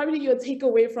 most probably your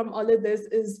takeaway from all of this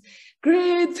is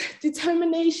grit,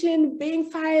 determination, being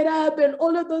fired up, and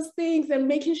all of those things, and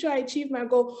making sure I achieve my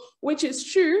goal, which is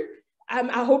true.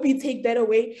 I hope you take that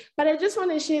away. But I just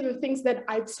want to share the things that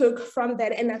I took from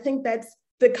that. And I think that's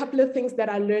the couple of things that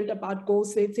I learned about goal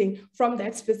setting from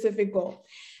that specific goal.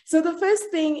 So the first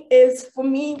thing is, for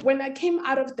me, when I came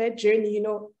out of that journey, you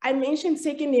know, I mentioned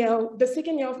the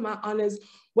second year of my honors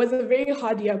was a very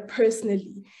hard year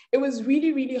personally. It was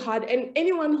really, really hard. And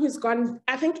anyone who's gone,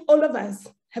 I think all of us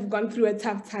have gone through a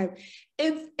tough time.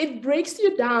 It breaks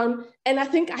you down. And I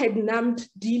think I had numbed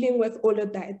dealing with all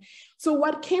of that. So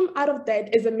what came out of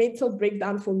that is a mental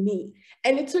breakdown for me.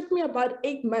 And it took me about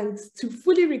 8 months to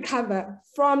fully recover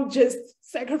from just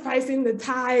sacrificing the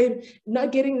time,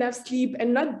 not getting enough sleep,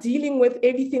 and not dealing with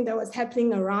everything that was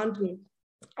happening around me.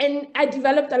 And I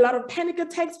developed a lot of panic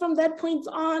attacks from that point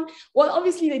on. Well,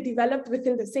 obviously they developed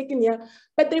within the second year,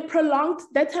 but they prolonged.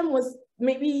 That time was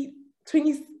maybe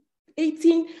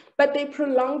 2018, but they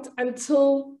prolonged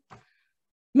until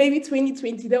maybe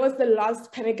 2020. That was the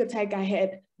last panic attack I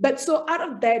had. But so out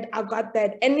of that, I got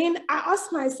that. And then I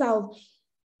asked myself,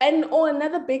 and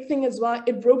another big thing as well,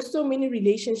 it broke so many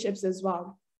relationships as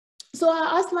well. So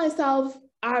I asked myself,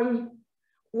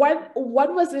 what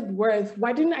was it worth?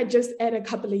 Why didn't I just add a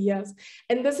couple of years?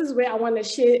 And this is where I want to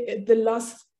share the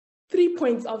last 3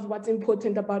 points of what's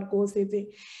important about goal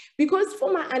setting. Because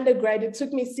for my undergrad, it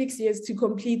took me 6 years to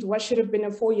complete what should have been a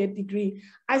 4-year degree.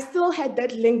 I still had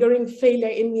that lingering failure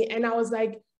in me. And I was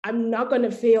like, I'm not going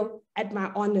to fail at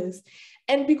my honors.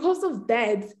 And because of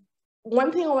that,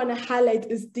 one thing I want to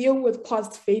highlight is deal with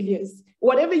past failures.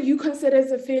 Whatever you consider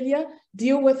as a failure,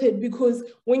 deal with it, because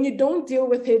when you don't deal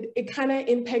with it, it kind of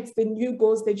impacts the new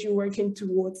goals that you're working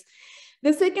towards.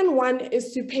 The second one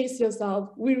is to pace yourself.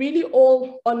 We're really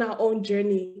all on our own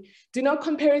journey. Do not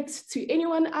compare it to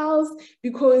anyone else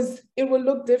because it will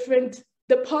look different.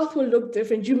 The path will look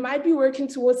different. You might be working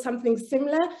towards something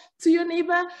similar to your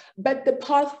neighbor, but the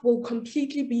path will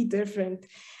completely be different.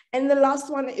 And the last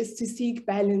one is to seek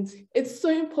balance. It's so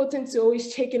important to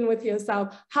always check in with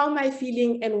yourself. How am I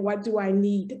feeling and what do I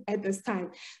need at this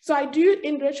time? So I do,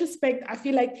 in retrospect, I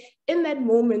feel like in that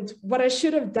moment, what I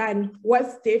should have done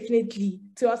was definitely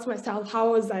to ask myself,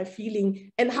 how was I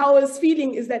feeling? And how I was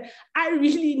feeling is that I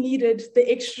really needed the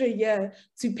extra year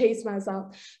to pace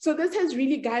myself. So this has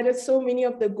really guided so many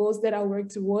of the goals that I work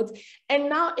towards. And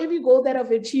now every goal that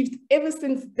I've achieved ever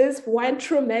since this one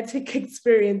traumatic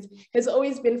experience has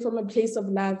always been from a place of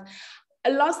love. A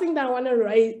last thing that I want to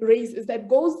raise is that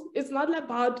goals is not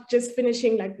about just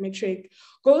finishing like metric.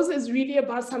 Goals is really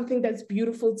about something that's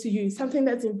beautiful to you, something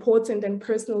that's important and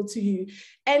personal to you.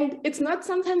 And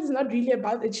sometimes it's not really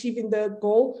about achieving the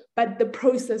goal, but the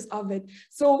process of it.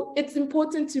 So it's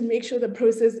important to make sure the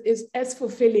process is as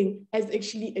fulfilling as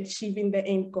actually achieving the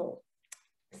end goal.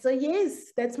 So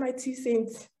yes, that's my 2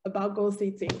 cents about goal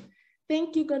setting.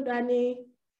 Thank you, Kondwani.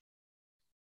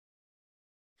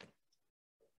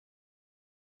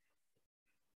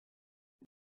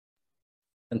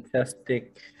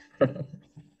 Fantastic.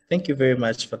 Thank you very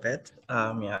much for that.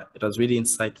 Yeah, it was really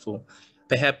insightful.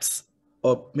 Perhaps,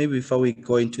 or maybe before we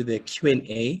go into the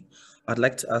Q&A, I'd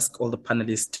like to ask all the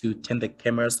panelists to turn the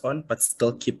cameras on, but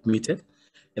still keep muted.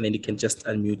 And then you can just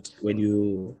unmute when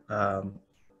you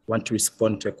want to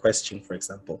respond to a question, for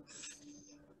example.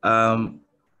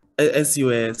 As you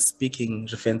were speaking,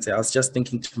 Refente, I was just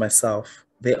thinking to myself,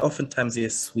 there are oftentimes,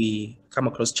 yes, we come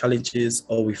across challenges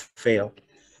or we fail.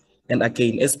 And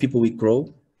again, as people, we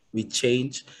grow, we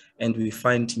change, and we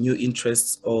find new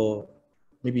interests or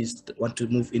maybe want to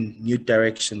move in new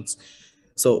directions.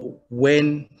 So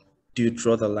when do you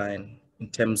draw the line in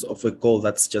terms of a goal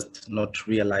that's just not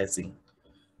realizing?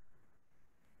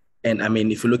 And I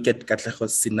mean, if you look at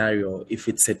Katleho's scenario, if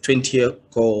it's a 20-year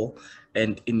goal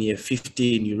and in year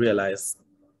 15, you realize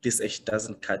this actually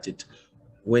doesn't cut it,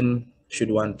 when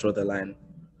should one draw the line?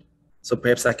 So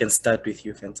perhaps I can start with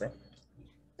you, Fente.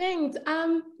 Thanks.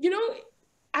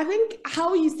 I think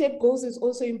how you set goals is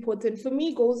also important. For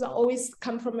me, goals are always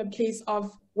come from a place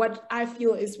of what I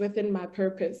feel is within my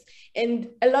purpose. And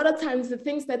a lot of times the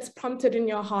things that's prompted in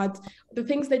your heart, the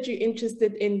things that you're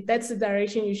interested in, that's the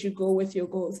direction you should go with your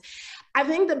goals. I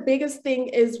think the biggest thing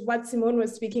is what Simone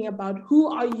was speaking about. Who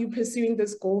are you pursuing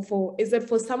this goal for? Is it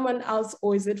for someone else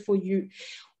or is it for you?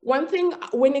 One thing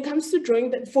when it comes to drawing,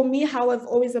 that for me, how I've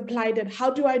always applied it, how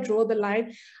do I draw the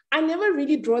line? I never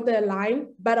really draw the line,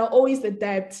 but I always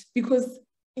adapt, because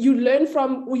you learn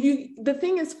from you. The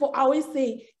thing is, I always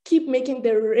say, keep making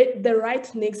the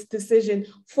right next decision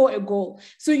for a goal.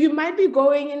 So you might be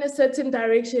going in a certain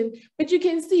direction, but you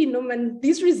can see, no man,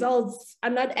 these results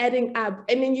are not adding up.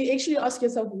 And then you actually ask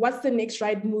yourself, what's the next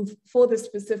right move for the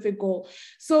specific goal?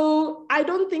 So I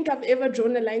don't think I've ever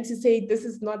drawn a line to say this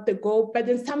is not the goal, but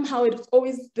then somehow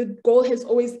the goal has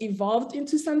always evolved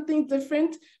into something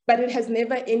different, but it has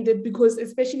never ended, because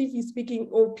especially if you're speaking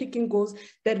or picking goals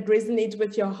that resonate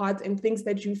with your heart and things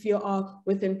that you feel are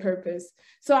within purpose.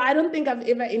 So I don't think I've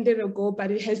ever ended a goal, but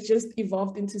it has just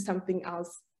evolved into something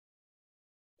else.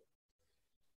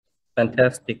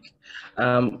 Fantastic.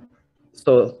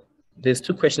 So there's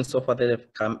two questions so far that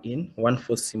have come in, one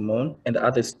for Simone and the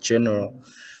other is general.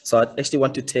 So I actually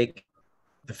want to take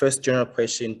the first general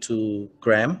question to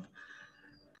Graham.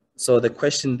 So the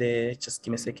question there, just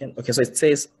give me a second. Okay, so it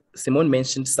says, Simone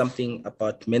mentioned something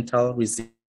about mental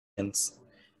resilience.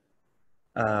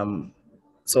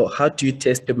 So how do you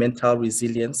test your mental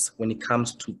resilience when it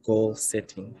comes to goal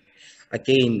setting?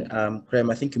 Again, Graham,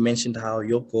 I think you mentioned how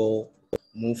your goal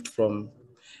moved from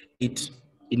it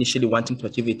initially wanting to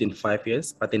achieve it in 5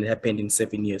 years, but then it happened in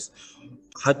 7 years.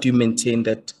 How do you maintain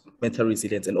that mental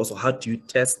resilience, and also how do you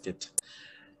test it?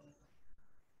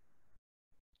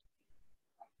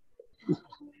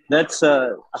 I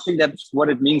think that's what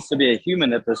it means to be a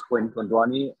human at this point,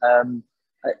 Kondwani.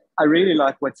 I really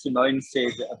like what Simone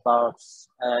said about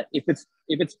if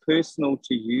it's personal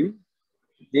to you,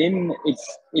 then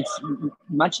it's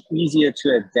much easier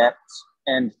to adapt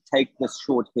and take the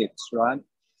short hits, right?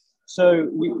 So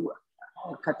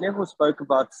Katleho spoke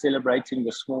about celebrating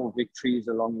the small victories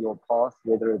along your path,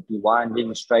 whether it be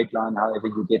winding, straight line, however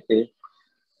you get there.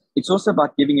 It's also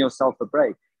about giving yourself a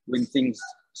break when things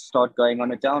start going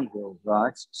on a downhill,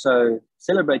 right? So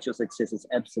celebrate your successes,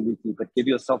 absolutely, but give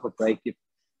yourself a break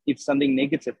if something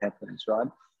negative happens, right?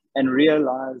 And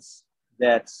realize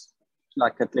that,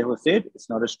 like Katleho said, it's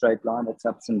not a straight line, it's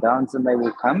ups and downs, and they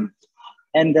will come.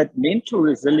 And that mental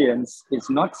resilience is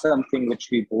not something which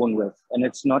we're born with, and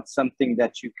it's not something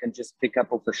that you can just pick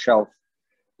up off a shelf.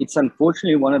 It's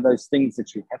unfortunately one of those things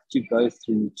that you have to go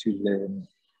through to learn.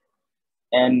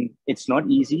 And it's not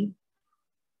easy,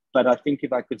 but I think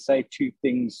if I could say two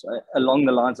things along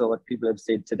the lines of what people have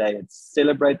said today, it's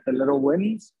celebrate the little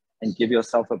wins and give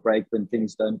yourself a break when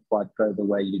things don't quite go the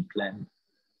way you'd planned.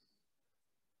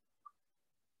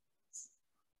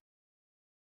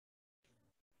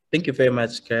 Thank you very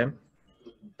much, Graham.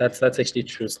 That's actually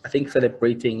true. I think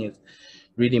celebrating is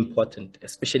really important,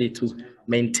 especially to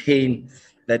maintain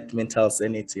that mental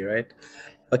sanity, right?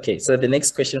 Okay, so the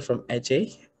next question from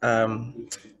Ajay.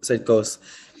 So it goes,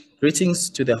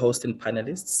 greetings to the host and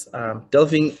panelists.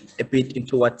 Delving a bit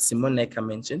into what Simone Necker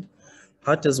mentioned,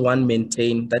 how does one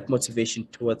maintain that motivation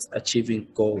towards achieving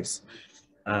goals?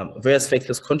 Various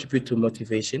factors contribute to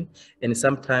motivation, and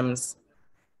sometimes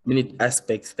many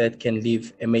aspects that can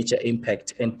leave a major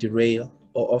impact and derail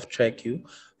or off-track you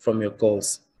from your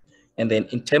goals. And then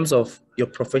in terms of your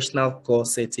professional goal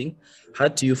setting, how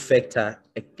do you factor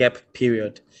a gap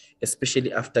period,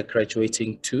 especially after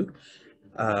graduating to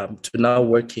now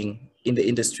working in the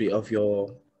industry of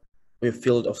your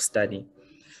field of study?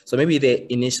 So maybe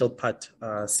the initial part,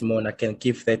 Simone, I can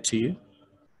give that to you.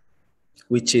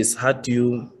 which is how do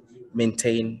you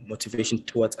maintain motivation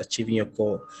towards achieving your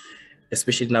goal,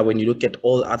 especially now when you look at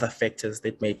all other factors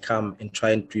that may come and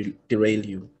try and derail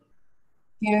you?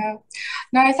 Yeah,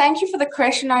 no, thank you for the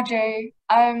question, Ajay.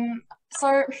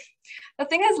 So the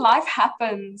thing is, life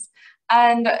happens.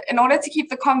 And in order to keep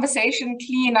the conversation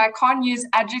clean, I can't use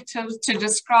adjectives to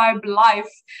describe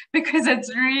life because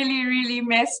it's really, really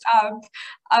messed up.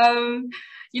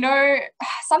 You know,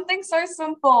 something so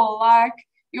simple like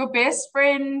your best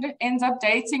friend ends up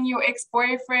dating your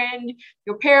ex-boyfriend,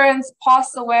 your parents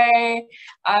pass away.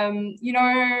 You know,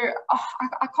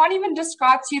 I can't even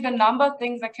describe to you the number of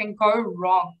things that can go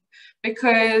wrong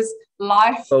because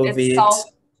life COVID itself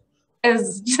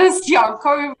is just, yeah,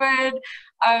 COVID.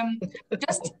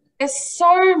 Just there's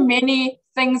so many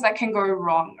things that can go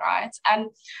wrong, right? And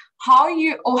how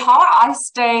I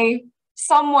stay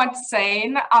somewhat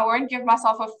sane, I won't give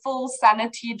myself a full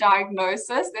sanity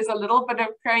diagnosis. There's a little bit of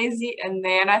crazy in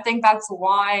there, and I think that's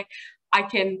why I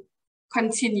can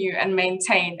continue and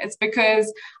maintain. It's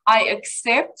because I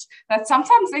accept that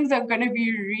sometimes things are going to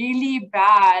be really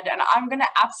bad and I'm going to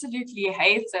absolutely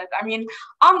hate it. I mean,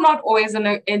 I'm not always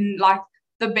in like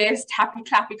the best happy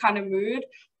clappy kind of mood,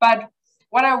 but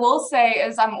what I will say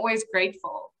is I'm always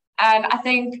grateful. And I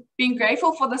think being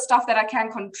grateful for the stuff that I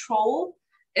can control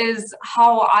is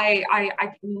how I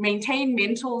maintain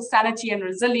mental sanity and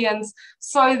resilience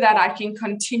so that I can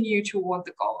continue toward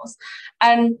the goals.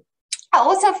 And I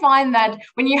also find that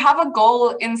when you have a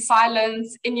goal in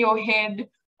silence in your head,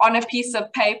 on a piece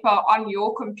of paper, on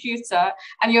your computer,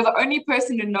 and you're the only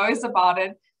person who knows about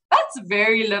it, that's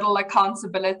very little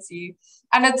accountability.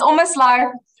 And it's almost like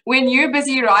when you're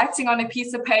busy writing on a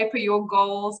piece of paper your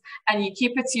goals and you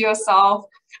keep it to yourself,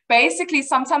 basically,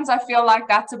 sometimes I feel like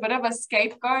that's a bit of a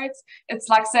scapegoat. It's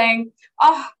like saying,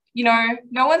 oh, you know,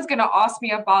 no one's going to ask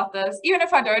me about this. Even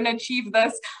if I don't achieve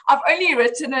this, I've only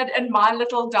written it in my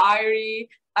little diary.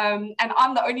 And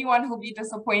I'm the only one who'll be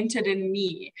disappointed in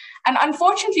me. And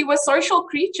unfortunately, we're social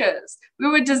creatures. We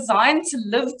were designed to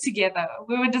live together.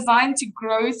 We were designed to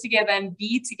grow together and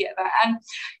be together. And,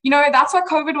 you know, that's why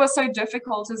COVID was so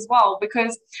difficult as well,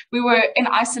 because we were in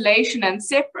isolation and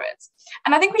separate.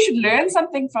 And I think we should learn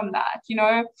something from that. You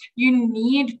know, you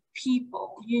need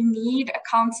people, you need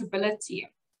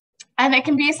accountability. And it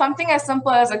can be something as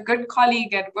simple as a good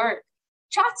colleague at work.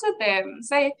 Chat with them,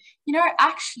 say, you know,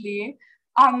 actually,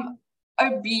 I'm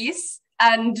obese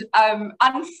and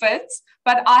unfit,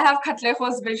 but I have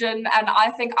Katleho's vision and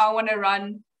I think I want to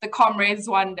run the Comrades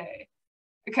one day.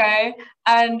 Okay?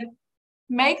 And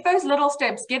make those little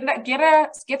steps.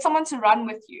 Get someone to run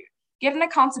with you. Get an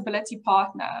accountability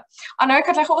partner. I know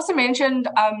Katleho also mentioned,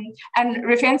 and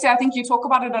Refensi, I think you talk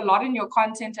about it a lot in your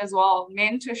content as well,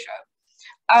 mentorship.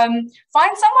 Find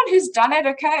someone who's done it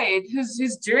okay,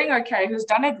 who's doing okay, who's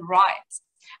done it right,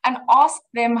 and ask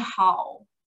them how.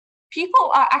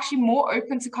 People are actually more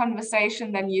open to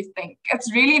conversation than you think.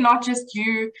 It's really not just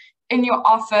you in your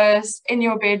office, in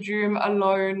your bedroom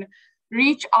alone.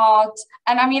 Reach out.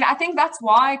 And I mean, I think that's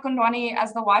why, Kondwani,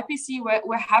 as the YPC,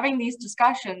 we're having these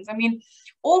discussions. I mean,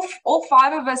 all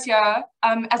five of us here,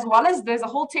 as well as there's a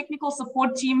whole technical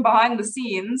support team behind the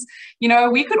scenes, you know,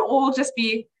 we could all just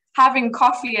be having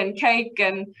coffee and cake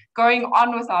and going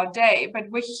on with our day, but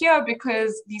we're here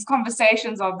because these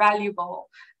conversations are valuable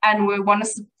and we want to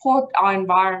support our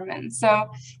environment.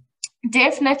 So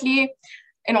definitely,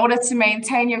 in order to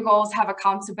maintain your goals, have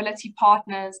accountability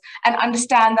partners and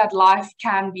understand that life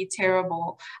can be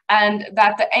terrible and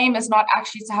that the aim is not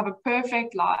actually to have a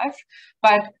perfect life,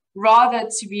 but rather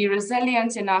to be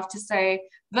resilient enough to say,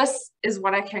 this is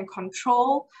what I can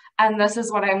control and this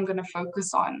is what I'm going to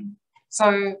focus on.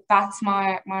 So that's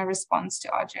my response to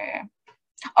RJ.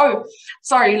 Oh,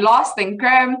 sorry, last thing,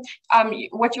 Graham,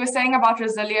 what you were saying about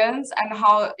resilience and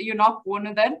how you're not born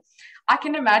with it. I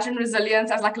can imagine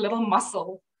resilience as like a little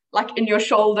muscle, like in your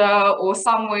shoulder or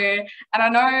somewhere. And I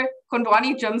know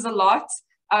Kondwani gyms a lot,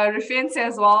 Refense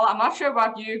as well. I'm not sure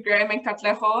about you, Graham and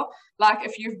Katleho, like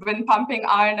if you've been pumping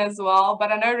iron as well,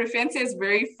 but I know Refense is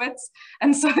very fit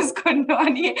and so is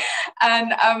Kondwani.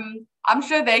 And I'm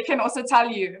sure they can also tell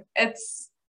you it's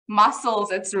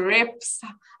muscles, it's reps.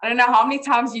 I don't know how many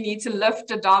times you need to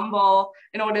lift a dumbbell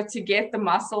in order to get the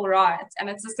muscle right. And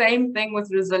it's the same thing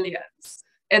with resilience.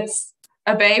 It's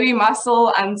a baby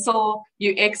muscle until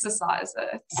you exercise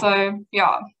it. So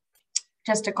yeah,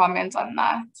 just a comment on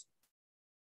that.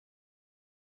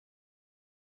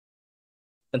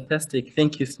 Fantastic.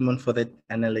 Thank you, Simon, for that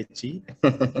analogy.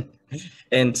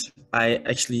 And I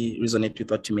actually resonate with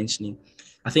what you're mentioning.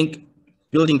 I think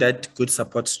building that good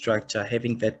support structure,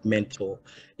 having that mentor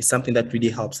is something that really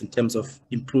helps in terms of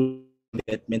improving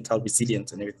that mental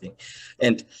resilience and everything.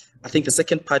 And I think the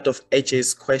second part of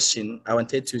AJ's question, I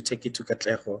wanted to take it to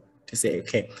Katlego to say,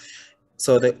 okay,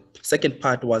 so the second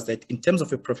part was that in terms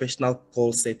of a professional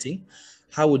goal setting,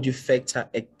 how would you factor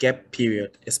a gap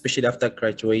period, especially after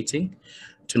graduating,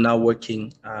 to now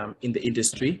working in the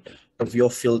industry of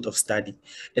your field of study?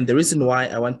 And the reason why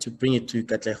I want to bring it to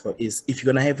Katlego is if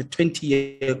you're going to have a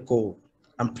 20-year goal,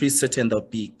 I'm pretty certain there'll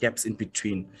be gaps in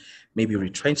between, maybe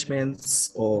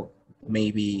retrenchments or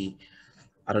maybe,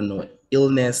 I don't know,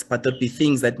 illness, but there'll be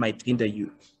things that might hinder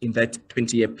you in that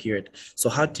 20-year period. So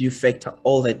how do you factor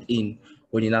all that in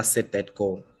when you now set that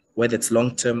goal, whether it's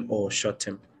long-term or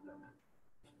short-term?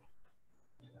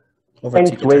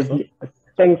 Thanks, Wesley.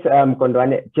 Thanks,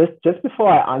 Kondwani. Just before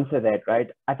I answer that, right,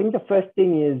 I think the first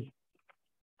thing is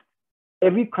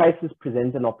every crisis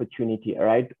presents an opportunity,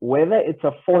 right? Whether it's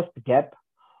a forced gap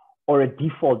or a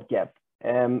default gap,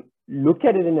 look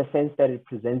at it in the sense that it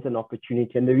presents an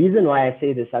opportunity. And the reason why I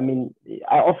say this, I mean,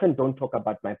 I often don't talk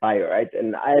about my bio, right?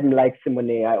 And I'm like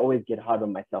Simone, I always get hard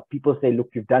on myself. People say, look,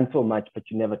 you've done so much, but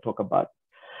you never talk about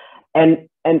it.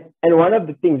 And one of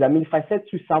the things, I mean, if I said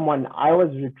to someone, I was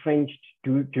retrenched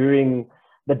during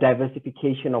the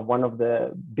diversification of one of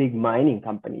the big mining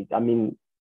companies, I mean,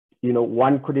 you know,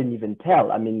 one couldn't even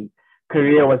tell. I mean,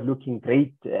 career was looking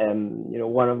great, you know,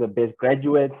 one of the best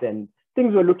graduates and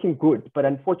things were looking good. But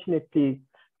unfortunately,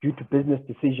 due to business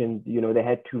decisions, you know, they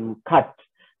had to cut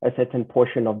a certain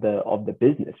portion of the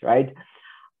business, right?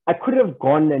 I could have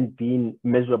gone and been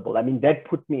miserable. I mean, that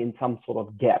put me in some sort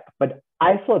of gap. But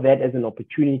I saw that as an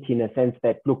opportunity in a sense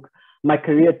that, look, my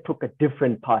career took a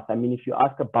different path. I mean, if you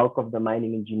ask a bulk of the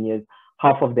mining engineers,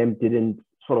 half of them didn't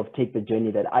sort of take the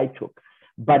journey that I took.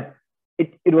 But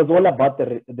it was all about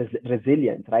the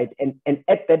resilience, right? And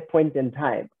at that point in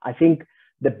time, I think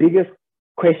the biggest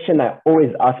question I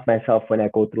always ask myself when I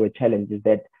go through a challenge is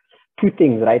that two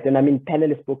things, right? And I mean,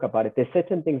 panelists spoke about it. There's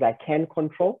certain things I can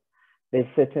control. There's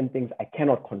certain things I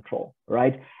cannot control,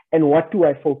 right? And what do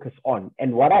I focus on?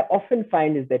 And what I often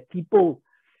find is that people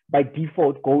by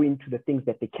default go into the things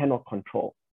that they cannot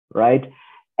control, right?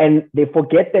 And they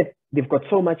forget that they've got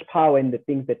so much power in the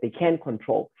things that they can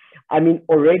control. I mean,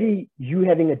 already you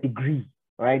having a degree,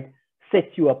 right, sets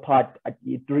you apart,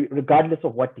 regardless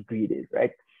of what degree it is,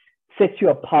 right? Sets you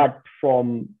apart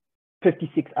from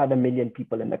 56 other million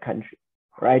people in the country,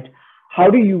 right? How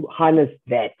do you harness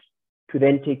that to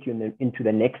then take you into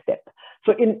the next step?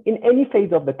 So in any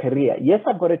phase of the career, yes,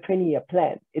 I've got a 20-year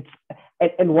plan.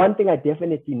 And one thing I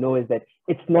definitely know is that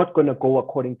it's not going to go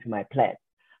according to my plan,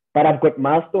 but I've got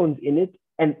milestones in it.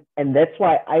 And that's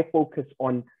why I focus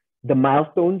on the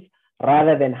milestones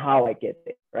rather than how I get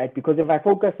there, right? Because if I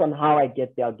focus on how I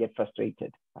get there, I'll get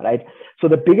frustrated, right? So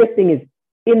the biggest thing is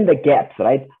in the gaps,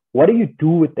 right? What do you do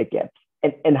with the gaps?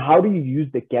 And how do you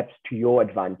use the gaps to your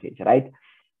advantage, right?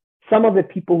 Some of the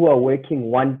people who are working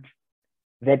want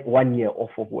that 1 year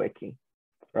off of working,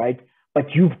 right?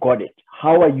 But you've got it.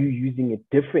 How are you using it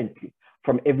differently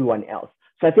from everyone else?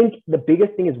 So I think the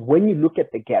biggest thing is when you look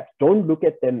at the gaps, don't look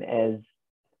at them as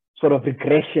sort of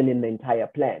regression in the entire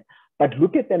plan, but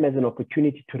look at them as an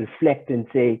opportunity to reflect and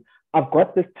say, I've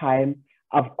got this time,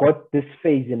 I've got this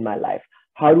phase in my life.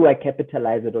 How do I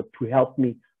capitalize it or to help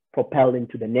me propel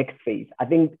into the next phase? I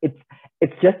think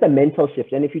it's just a mental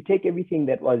shift. And if you take everything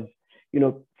that was, you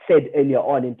know, said earlier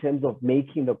on in terms of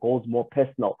making the goals more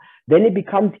personal, then it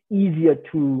becomes easier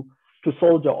to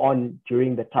soldier on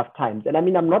during the tough times. And I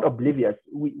mean, I'm not oblivious.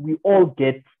 We all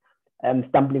get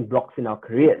stumbling blocks in our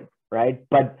careers, right?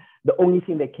 But the only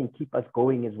thing that can keep us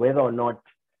going is whether or not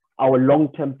our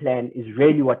long-term plan is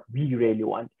really what we really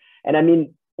want. And I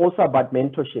mean, also about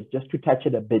mentorship, just to touch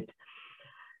it a bit,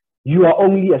 you are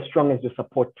only as strong as your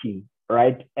support team,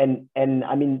 right? And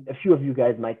I mean, a few of you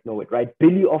guys might know it, right?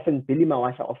 Billy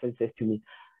Mawasha often says to me,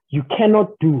 you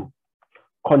cannot do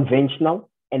conventional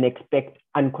and expect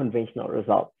unconventional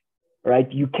results,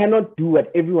 right? You cannot do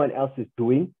what everyone else is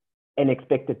doing and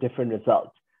expect a different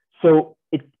result. So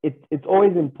it's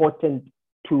always important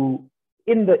to,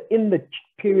 in the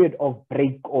period of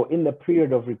break or in the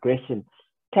period of regression,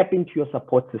 tap into your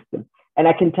support system. And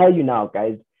I can tell you now,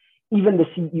 guys, even the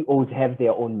CEOs have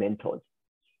their own mentors.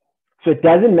 So it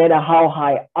doesn't matter how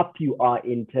high up you are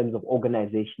in terms of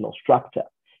organizational structure.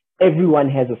 Everyone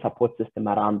has a support system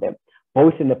around them,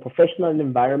 both in the professional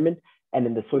environment and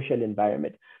in the social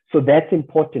environment. So that's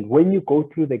important. When you go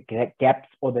through the gaps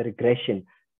or the regression,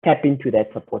 tap into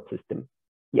that support system.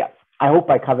 Yeah, I hope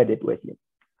I covered it with you.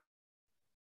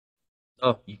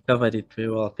 Oh, you covered it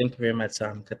very well. Thank you very much,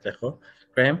 Katlego.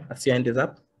 Graham, I see your hand is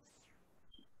up.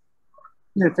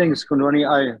 Yeah, thanks, Kondwani.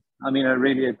 I mean, I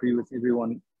really agree with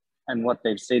everyone and what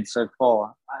they've said so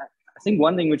far. I think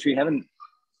one thing which we haven't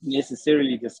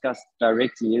necessarily discussed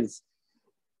directly is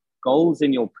goals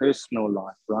in your personal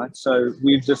life, right? So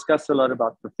we've discussed a lot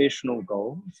about professional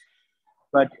goals,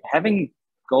 but having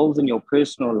goals in your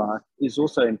personal life is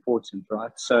also important,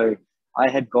 right? So I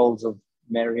had goals of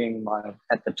marrying my,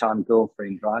 at the time,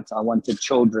 girlfriend, right? I wanted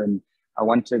children. I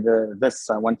wanted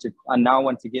I now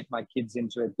want to get my kids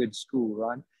into a good school,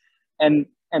 right?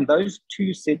 And those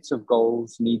two sets of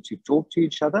goals need to talk to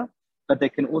each other, but they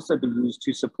can also be used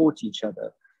to support each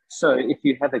other. So if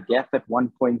you have a gap at one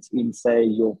point in, say,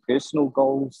 your personal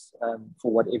goals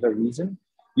for whatever reason,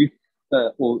 you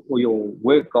or your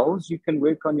work goals, you can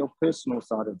work on your personal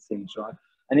side of things, right?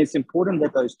 And it's important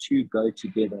that those two go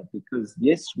together, because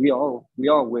yes, we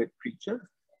are work creatures,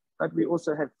 but we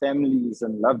also have families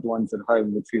and loved ones at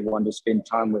home which we want to spend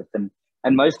time with. And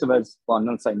most of us, well, I'm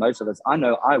not saying most of us, I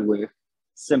know I work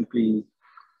simply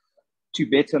to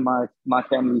better my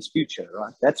family's future,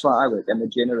 right? That's why I work, and the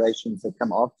generations that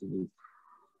come after me.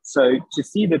 So to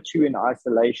see the two in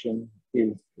isolation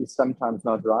is sometimes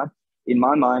not right. In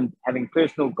my mind, having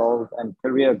personal goals and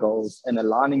career goals and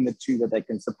aligning the two that they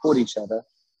can support each other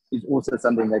is also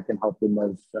something that can help in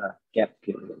those gap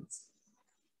periods.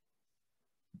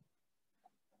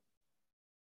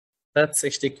 That's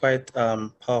actually quite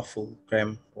powerful,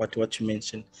 Graham, what you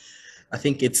mentioned. I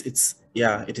think it is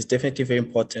definitely very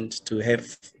important to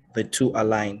have the two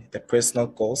align, the personal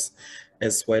goals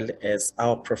as well as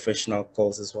our professional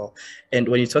goals as well. And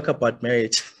when you talk about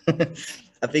marriage,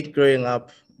 I think growing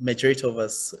up, majority of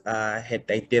us had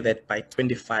the idea that by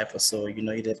 25 or so, you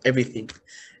know, you'd have everything,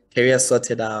 career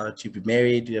sorted out, you'd be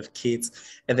married, you have kids.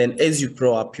 And then as you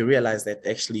grow up, you realize that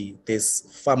actually there's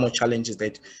far more challenges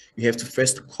that you have to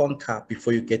first conquer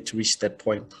before you get to reach that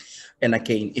point. And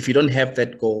again, if you don't have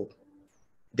that goal,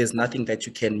 there's nothing that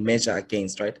you can measure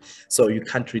against, right? So you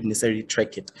can't really necessarily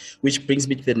track it, which brings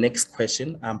me to the next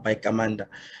question by Amanda.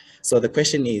 So the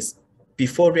question is,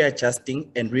 before readjusting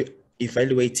and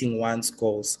re-evaluating one's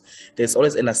goals, there's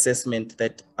always an assessment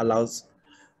that allows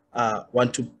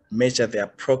one to measure their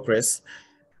progress.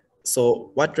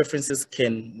 So what references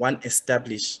can one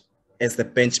establish as the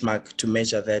benchmark to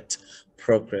measure that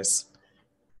progress?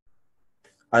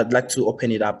 I'd like to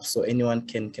open it up so anyone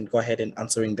can go ahead and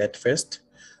answering that first.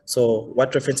 So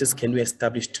what references can we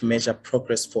establish to measure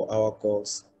progress for our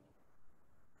goals?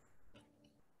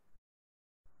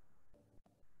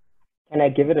 Can I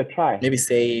give it a try? Maybe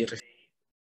say...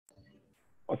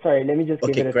 Oh, sorry, let me just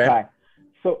give it a Graham. try.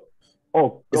 So,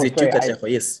 is it sorry, you, Katlego?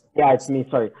 Yes. Yeah, it's me,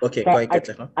 sorry. Okay, so go ahead,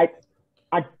 Katlego.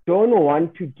 I don't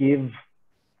want to give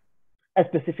a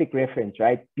specific reference,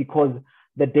 right? Because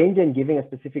the danger in giving a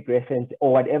specific reference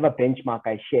or whatever benchmark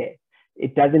I share,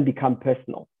 it doesn't become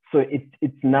personal. So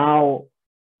it's now,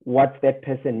 what's that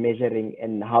person measuring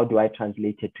and how do I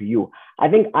translate it to you? I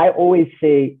think I always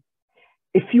say,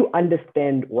 if you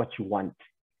understand what you want,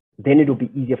 then it'll be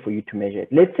easier for you to measure it.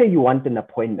 Let's say you want an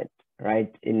appointment,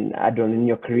 right? In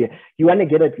your career, you want to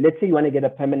get it. Let's say you want to get a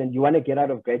permanent, you want to get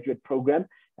out of graduate program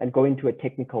and go into a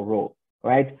technical role,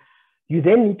 right? You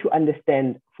then need to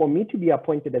understand, for me to be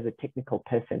appointed as a technical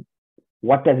person,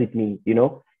 what does it mean? You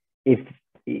know,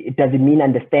 does it mean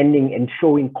understanding and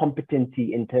showing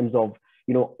competency in terms of,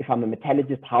 you know, if I'm a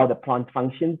metallurgist, how the plant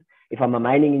functions, if I'm a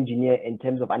mining engineer, in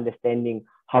terms of understanding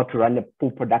how to run a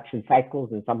full production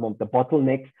cycles and some of the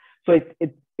bottlenecks. So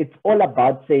it's all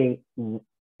about saying,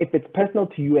 if it's personal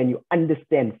to you and you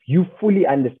understand, you fully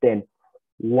understand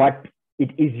what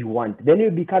it is you want, then it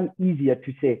will become easier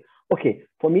to say, okay,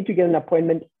 for me to get an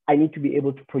appointment, I need to be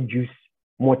able to produce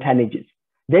more tonnages.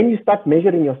 Then you start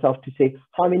measuring yourself to say,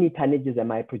 how many tonnages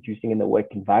am I producing in the work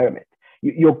environment?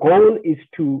 Your goal is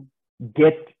to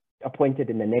get appointed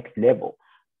in the next level.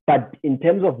 But in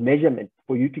terms of measurement,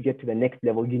 for you to get to the next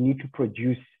level, you need to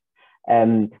produce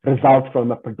results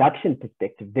from a production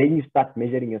perspective. Then you start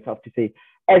measuring yourself to say,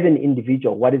 as an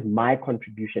individual, what is my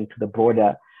contribution to the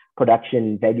broader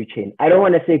production value chain? I don't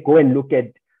want to say, go and look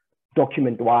at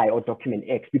document Y or document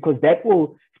X, because that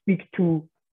will speak to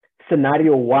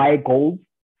scenario Y goals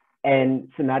and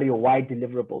scenario Y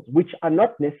deliverables, which are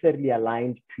not necessarily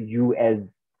aligned to you as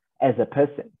a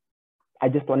person. I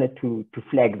just wanted to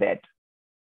flag that.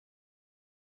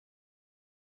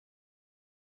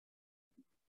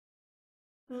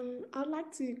 I'd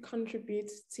like to contribute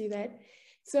to that.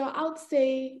 So I would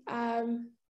say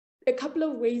a couple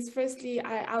of ways. Firstly,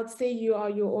 I would say you are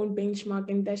your own benchmark,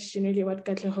 and that's generally what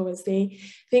Katlego was saying.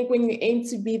 I think when you aim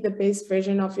to be the best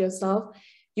version of yourself,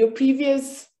 your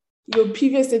previous your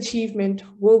previous achievement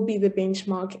will be the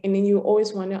benchmark, and then you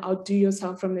always want to outdo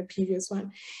yourself from the previous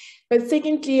one. But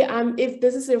secondly, if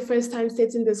this is your first time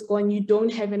setting this goal and you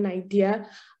don't have an idea,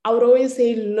 I would always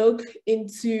say look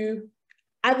into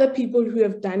other people who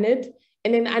have done it,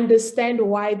 and then understand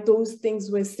why those things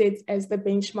were set as the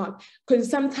benchmark. Because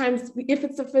sometimes if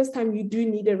it's the first time, you do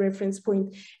need a reference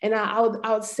point. And I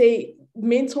would say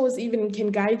mentors even can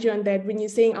guide you on that. When you're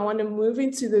saying, I want to move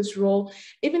into this role,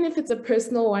 even if it's a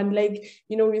personal one, like,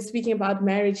 you know, we're speaking about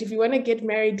marriage. If you want to get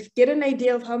married, get an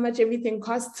idea of how much everything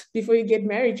costs before you get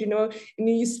married, you know, and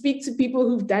then you speak to people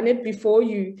who've done it before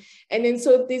you. And then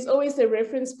so there's always a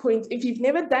reference point. If you've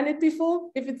never done it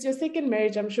before, if it's your second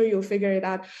marriage, I'm sure you'll figure it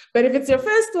out. But if it's your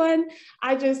first one,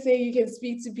 I just say you can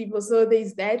speak to people. So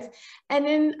there's that. And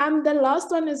then the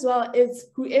last one as well is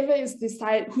whoever is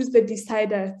who's the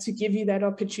decider to give you that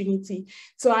opportunity.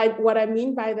 So what I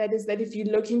mean by that is that if you're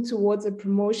looking towards a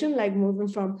promotion, like moving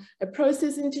from a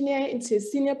process engineer into a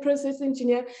senior process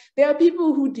engineer, there are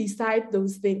people who decide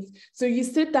those things. So you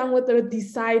sit down with a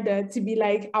decider to be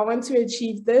like, I want to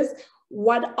achieve this.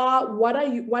 What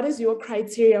is your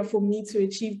criteria for me to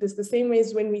achieve this? The same way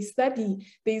as when we study,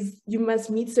 you must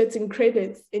meet certain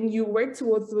credits and you work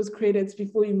towards those credits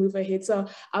before you move ahead. So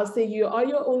I'll say you are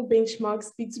your own benchmark,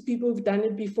 speak to people who've done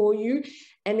it before you.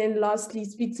 And then lastly,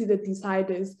 speak to the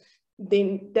deciders.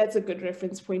 Then that's a good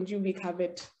reference point. You'll be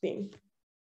covered then.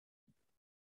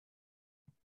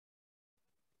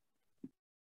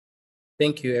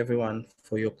 Thank you everyone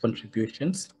for your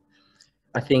contributions.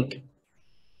 I think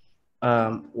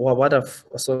what I've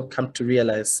also come to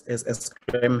realize as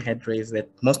Graham had raised, that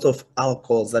most of our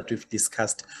calls that we've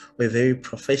discussed were very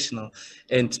professional.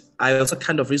 And I also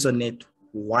kind of resonate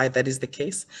why that is the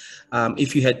case.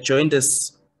 If you had joined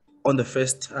us on the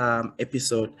first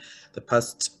episode, the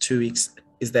past 2 weeks,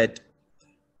 is that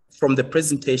from the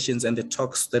presentations and the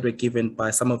talks that were given by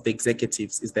some of the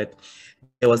executives, is that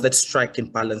there was that striking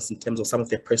balance in terms of some of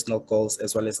their personal goals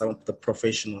as well as some of the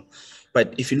professional.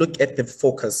 But if you look at the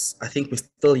focus, I think we're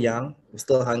still young, we're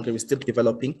still hungry, we're still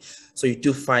developing. So you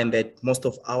do find that most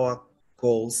of our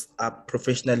goals are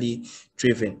professionally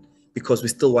driven because we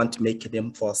still want to make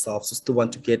them for ourselves. We still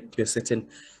want to get to a certain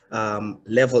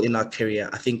level in our career.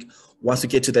 I think once we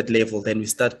get to that level, then we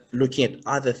start looking at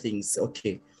other things.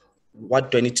 Okay, what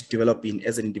do I need to develop in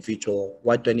as an individual?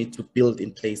 What do I need to build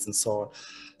in place and so on?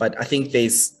 But I think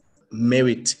there's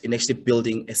merit in actually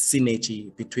building a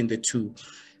synergy between the two.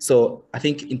 So I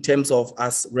think in terms of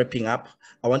us wrapping up,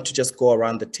 I want to just go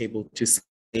around the table to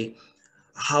say,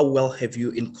 how well have you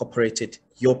incorporated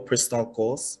your personal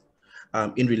goals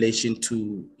in relation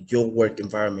to your work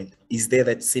environment? Is there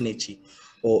that synergy,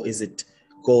 or is it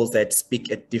goals that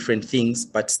speak at different things,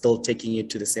 but still taking you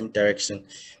to the same direction?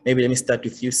 Maybe let me start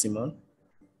with you, Simone.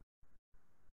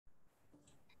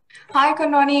 Hi,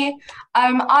 Kondwani.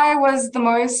 I was the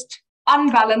most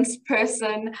unbalanced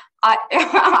person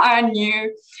I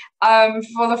knew.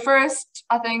 For the first,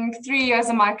 I think, 3 years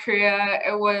of my career,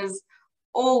 it was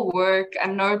all work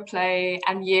and no play.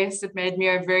 And yes, it made me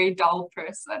a very dull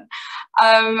person.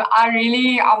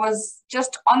 I was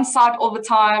just on site all the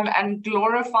time and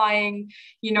glorifying,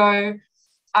 you know,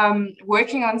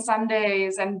 working on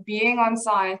Sundays and being on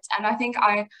site. And I think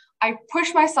I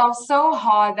pushed myself so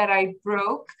hard that I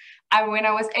broke. And when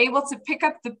I was able to pick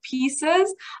up the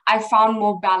pieces, I found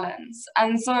more balance.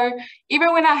 And so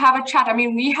even when I have a chat, I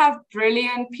mean, we have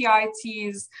brilliant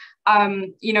PITs,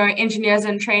 you know, engineers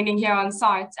in training here on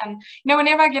site. And, you know,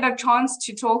 whenever I get a chance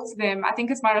to talk to them, I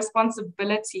think it's my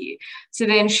responsibility to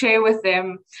then share with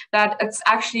them that it's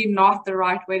actually not the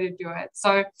right way to do it.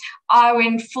 So I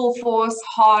went full force,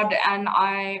 hard, and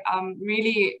I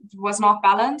really was not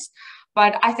balanced.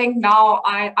 But I think now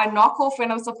I knock off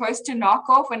when I'm supposed to knock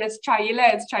off. When it's Chaile,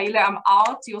 I'm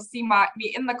out. You'll see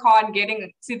me in the car and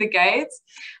getting to the gates.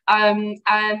 And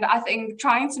I think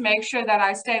trying to make sure that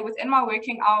I stay within my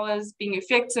working hours, being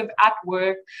effective at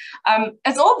work.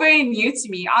 It's all very new to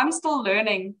me. I'm still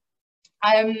learning.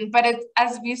 But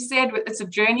as we've said, it's a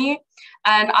journey,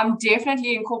 and I'm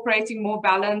definitely incorporating more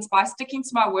balance by sticking to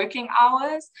my working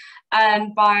hours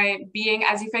and by being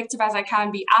as effective as I can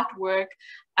be at work.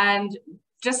 And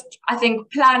just, I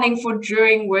think, planning for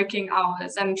during working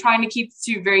hours and trying to keep the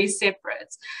two very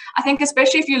separate. I think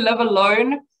especially if you live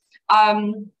alone,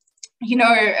 you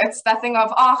know, it's that thing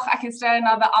of, oh, I can stay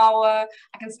another hour,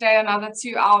 I can stay another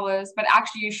 2 hours, but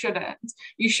actually you shouldn't.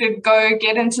 You should go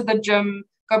get into the gym,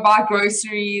 go buy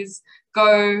groceries,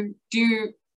 go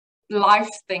do life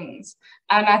things.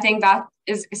 And I think that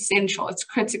is essential. It's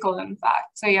critical, in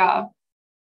fact. So, yeah.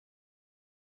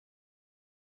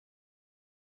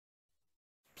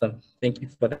 Awesome. Thank you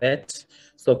for that.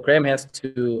 So Graham has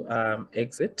to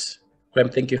exit. Graham,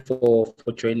 thank you for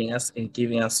joining us and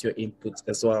giving us your inputs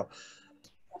as well.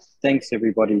 Thanks,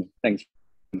 everybody. Thanks,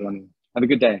 everyone. Have a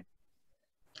good day.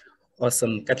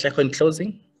 Awesome. Katlego, in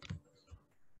closing.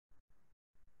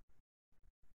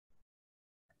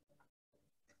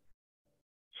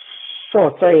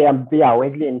 Sure. Sorry. Yeah,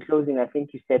 Wesley, in closing, I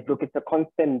think you said, look, it's a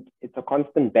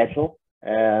constant battle.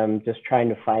 Just trying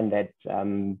to find that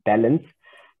balance.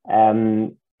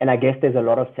 And I guess there's a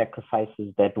lot of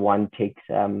sacrifices that one takes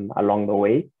along the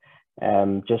way.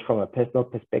 Just from a personal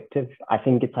perspective, I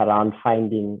think it's around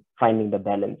finding the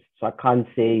balance. So I can't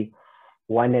say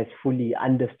one has fully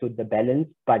understood the balance,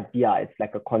 but yeah, it's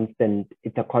like a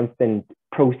constant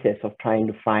process of trying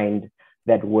to find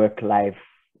that work-life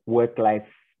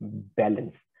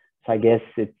balance. So I guess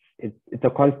it's a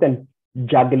constant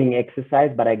juggling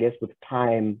exercise, but I guess with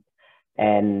time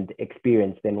and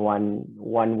experience, then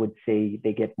one would say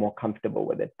they get more comfortable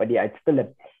with it. But yeah, it's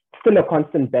still a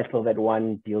constant battle that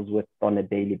one deals with on a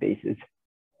daily basis.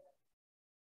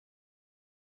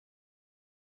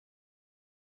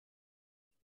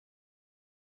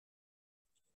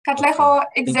 Katlego,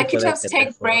 executives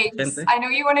take breaks. I know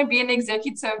you want to be an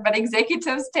executive, but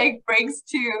executives take breaks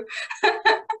too.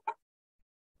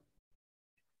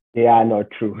 Yeah, no,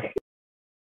 true.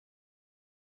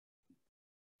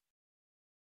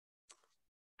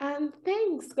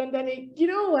 Thanks, Kondwani. You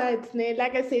know what,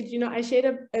 like I said, I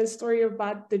shared a story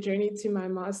about the journey to my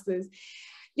master's.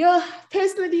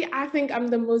 Personally, I think I'm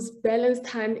the most balanced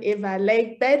time ever.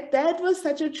 Like that was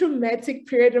such a traumatic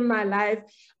period in my life.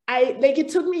 It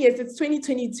took me, yes, it's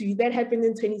 2022, that happened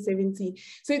in 2017.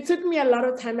 So it took me a lot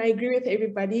of time. I agree with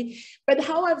everybody, but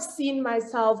how I've seen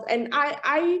myself, and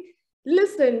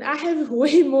listen, I have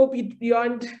way more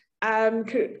beyond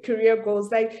career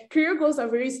goals. Like career goals are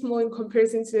very small in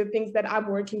comparison to the things that I'm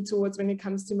working towards when it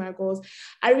comes to my goals.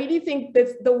 I really think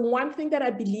that the one thing that I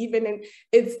believe in, and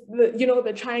it's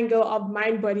the triangle of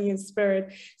mind, body, and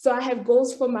spirit. So I have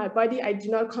goals for my body. I do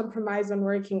not compromise on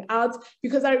working out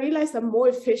because I realize I'm more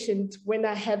efficient when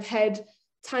I have had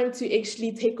time to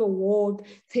actually take a walk,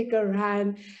 take a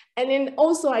run. And then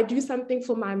also I do something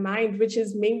for my mind, which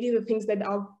is mainly the things that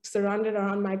are surrounded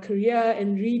around my career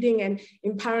and reading and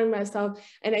empowering myself.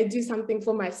 And I do something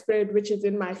for my spirit, which is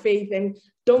in my faith, and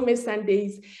don't miss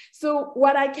Sundays. So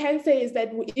what I can say is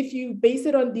that if you base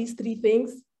it on these three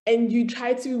things and you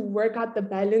try to work out the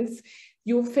balance,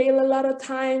 you'll fail a lot of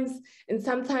times, and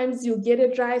sometimes you'll get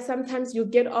it right, sometimes you'll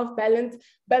get off balance.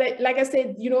 But like I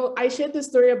said, I shared the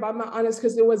story about my honors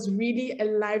because it was really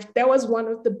that was one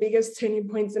of the biggest turning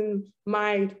points in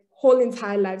my whole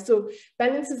entire life. So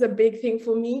balance is a big thing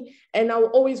for me, and I'll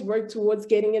always work towards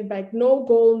getting it back. No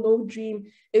goal, no dream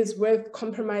is worth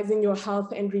compromising your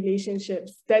health and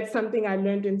relationships. That's something I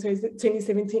learned in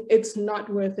 2017. It's not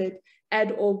worth it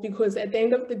at all, because at the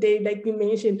end of the day, like we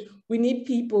mentioned, we need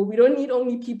people. We don't need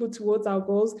only people towards our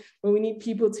goals, but we need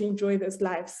people to enjoy this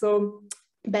life. So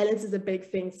balance is a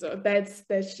big thing. So that's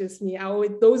just me.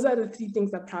 Those are the three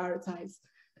things I prioritize.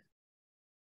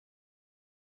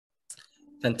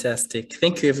 Fantastic.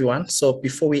 Thank you, everyone. So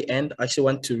before we end, I actually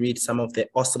want to read some of the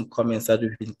awesome comments that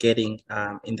we've been getting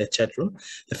in the chat room.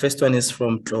 The first one is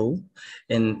from Joe,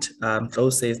 and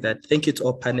Joe says that, thank you to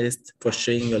all panelists for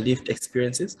sharing your lived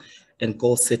experiences and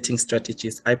goal setting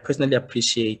strategies. I personally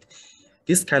appreciate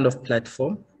this kind of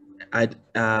platform.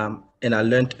 And I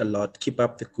learned a lot. Keep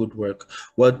up the good work.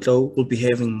 Well, Joe, we'll be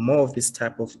having more of this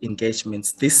type of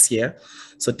engagements this year.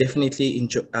 So definitely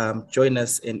join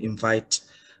us and invite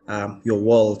your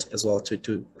world as well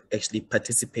to actually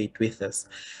participate with us.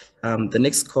 The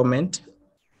next comment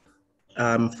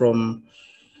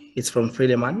it's from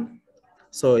Friedemann.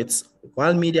 So it's,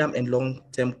 while medium and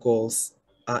long-term goals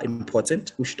are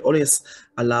important, we should always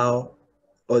allow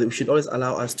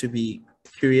us to be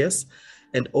curious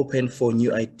and open for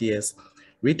new ideas.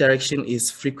 Redirection is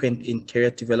frequent in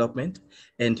career development,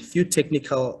 and few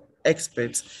technical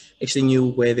experts actually knew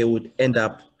where they would end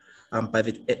up by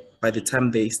the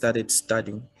time they started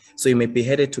studying. So you may be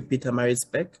headed to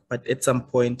Pietermaritzburg, but at some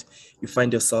point you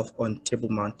find yourself on Table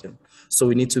Mountain. So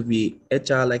we need to be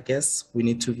agile, I guess. We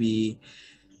need to be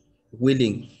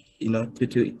willing,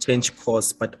 to change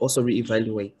course, but also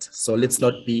reevaluate. So let's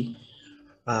not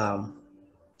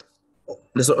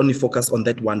only focus on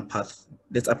that one path.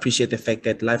 Let's appreciate the fact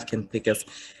that life can take us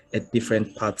at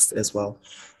different paths as well.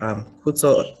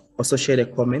 Kutso also shared a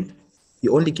comment.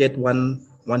 You only get one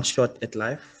shot at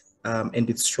life, and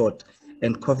it's short.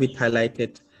 And COVID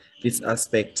highlighted this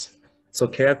aspect. So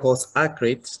career goals are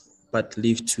great, but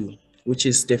live too, which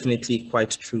is definitely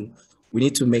quite true. We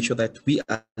need to make sure that we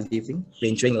are living, we're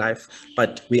enjoying life,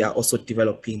 but we are also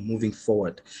developing, moving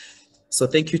forward. So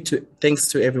thanks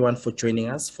to everyone for joining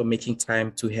us, for making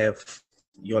time to have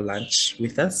your lunch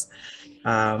with us.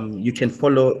 You can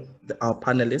follow our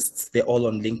panelists. They're all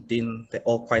on LinkedIn. They're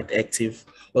all quite active.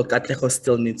 Well, Katleho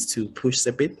still needs to push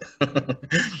a bit,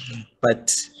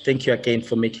 but thank you again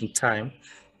for making time.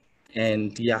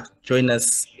 And yeah, join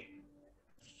us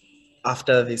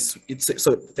after this.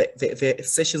 So the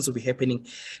sessions will be happening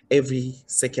every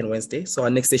second Wednesday. So our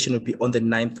next session will be on the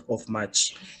 9th of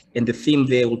March. And the theme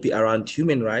there will be around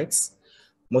human rights,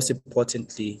 most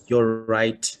importantly, your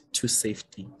right to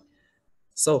safety.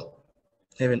 So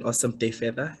have an awesome day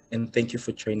further, and thank you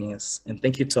for joining us. And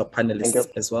thank you to our panelists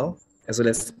as well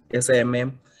as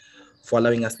SAIMM for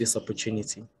allowing us this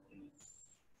opportunity.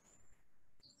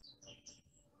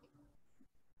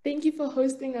 Thank you for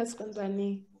hosting us,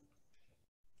 Kondwani.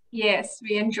 Yes,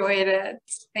 we enjoyed it.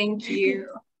 Thank you.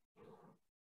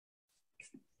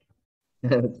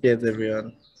 Cheers,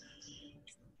 everyone.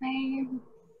 Bye.